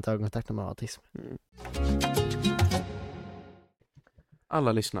Nej. gillar inte ögonkontakt när man har autism.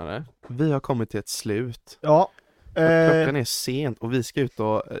 Alla lyssnare, vi har kommit till ett slut. Ja. Och klockan är sent och vi ska ut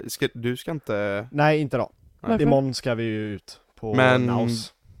och du ska inte. Nej, inte då. Varför? Imorgon ska vi ju ut på Men-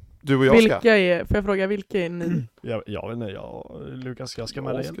 Naus. Du och jag ska. Vilka är, får jag fråga, vilka är ni? Jag vet inte, Lukas, jag ska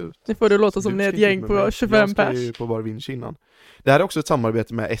med dig. ska ut. Nu får du låta som Du ni är ska ett gäng inte med på mig. 25 Jag ska pers. ju på Bar Vinch innan. Det här är också ett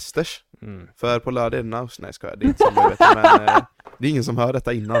samarbete med Esters. För på lördag är det Naus. Nej, ska jag. Det är inte samarbete, men det är ingen som hör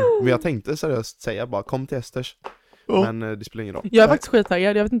detta innan. Men jag tänkte seriöst säga bara, kom till Esters. Men det spelar ingen roll. Jag är faktiskt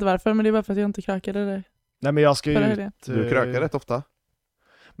skittaggad, jag vet inte varför, men det är bara för att jag inte krökade det. Nej, men jag ska ju Bara ut. det. Du krökar rätt ofta.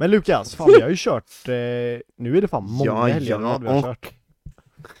 Men Lukas, fan vi har ju kört, nu är det fan många helger vi har kört.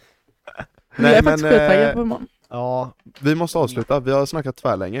 Jag är faktiskt skittaggad på imorgon. Ja, vi måste avsluta. Vi har snackat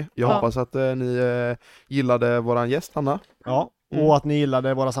tvärlänge. Jag Ja. hoppas att ni gillade våran gäst, Hanna. ja. Och att ni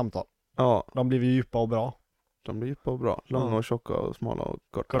gillade våra samtal. Ja. De blev ju djupa och bra. De blir djupa och bra. Långa och tjocka och smala och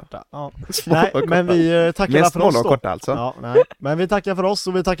korta. Ja. Smala Nej, och korta. men vi tackar Mest för oss smala och då. korta alltså. Ja, nej. Men vi tackar för oss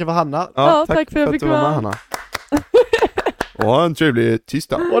och vi tackar för Hanna. Ja, tack för att jag fick du var med, vara. Hanna. Och ha en trevlig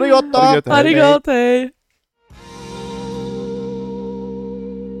tisdag. Ha det gott då! Ha det gott, hej!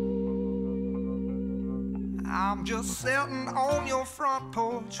 I'm just sitting on your front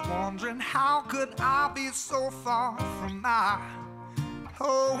porch, wondering how could I be so far from my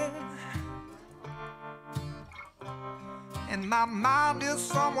home? And my mind is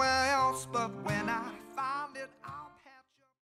somewhere else, but when I find it, I'll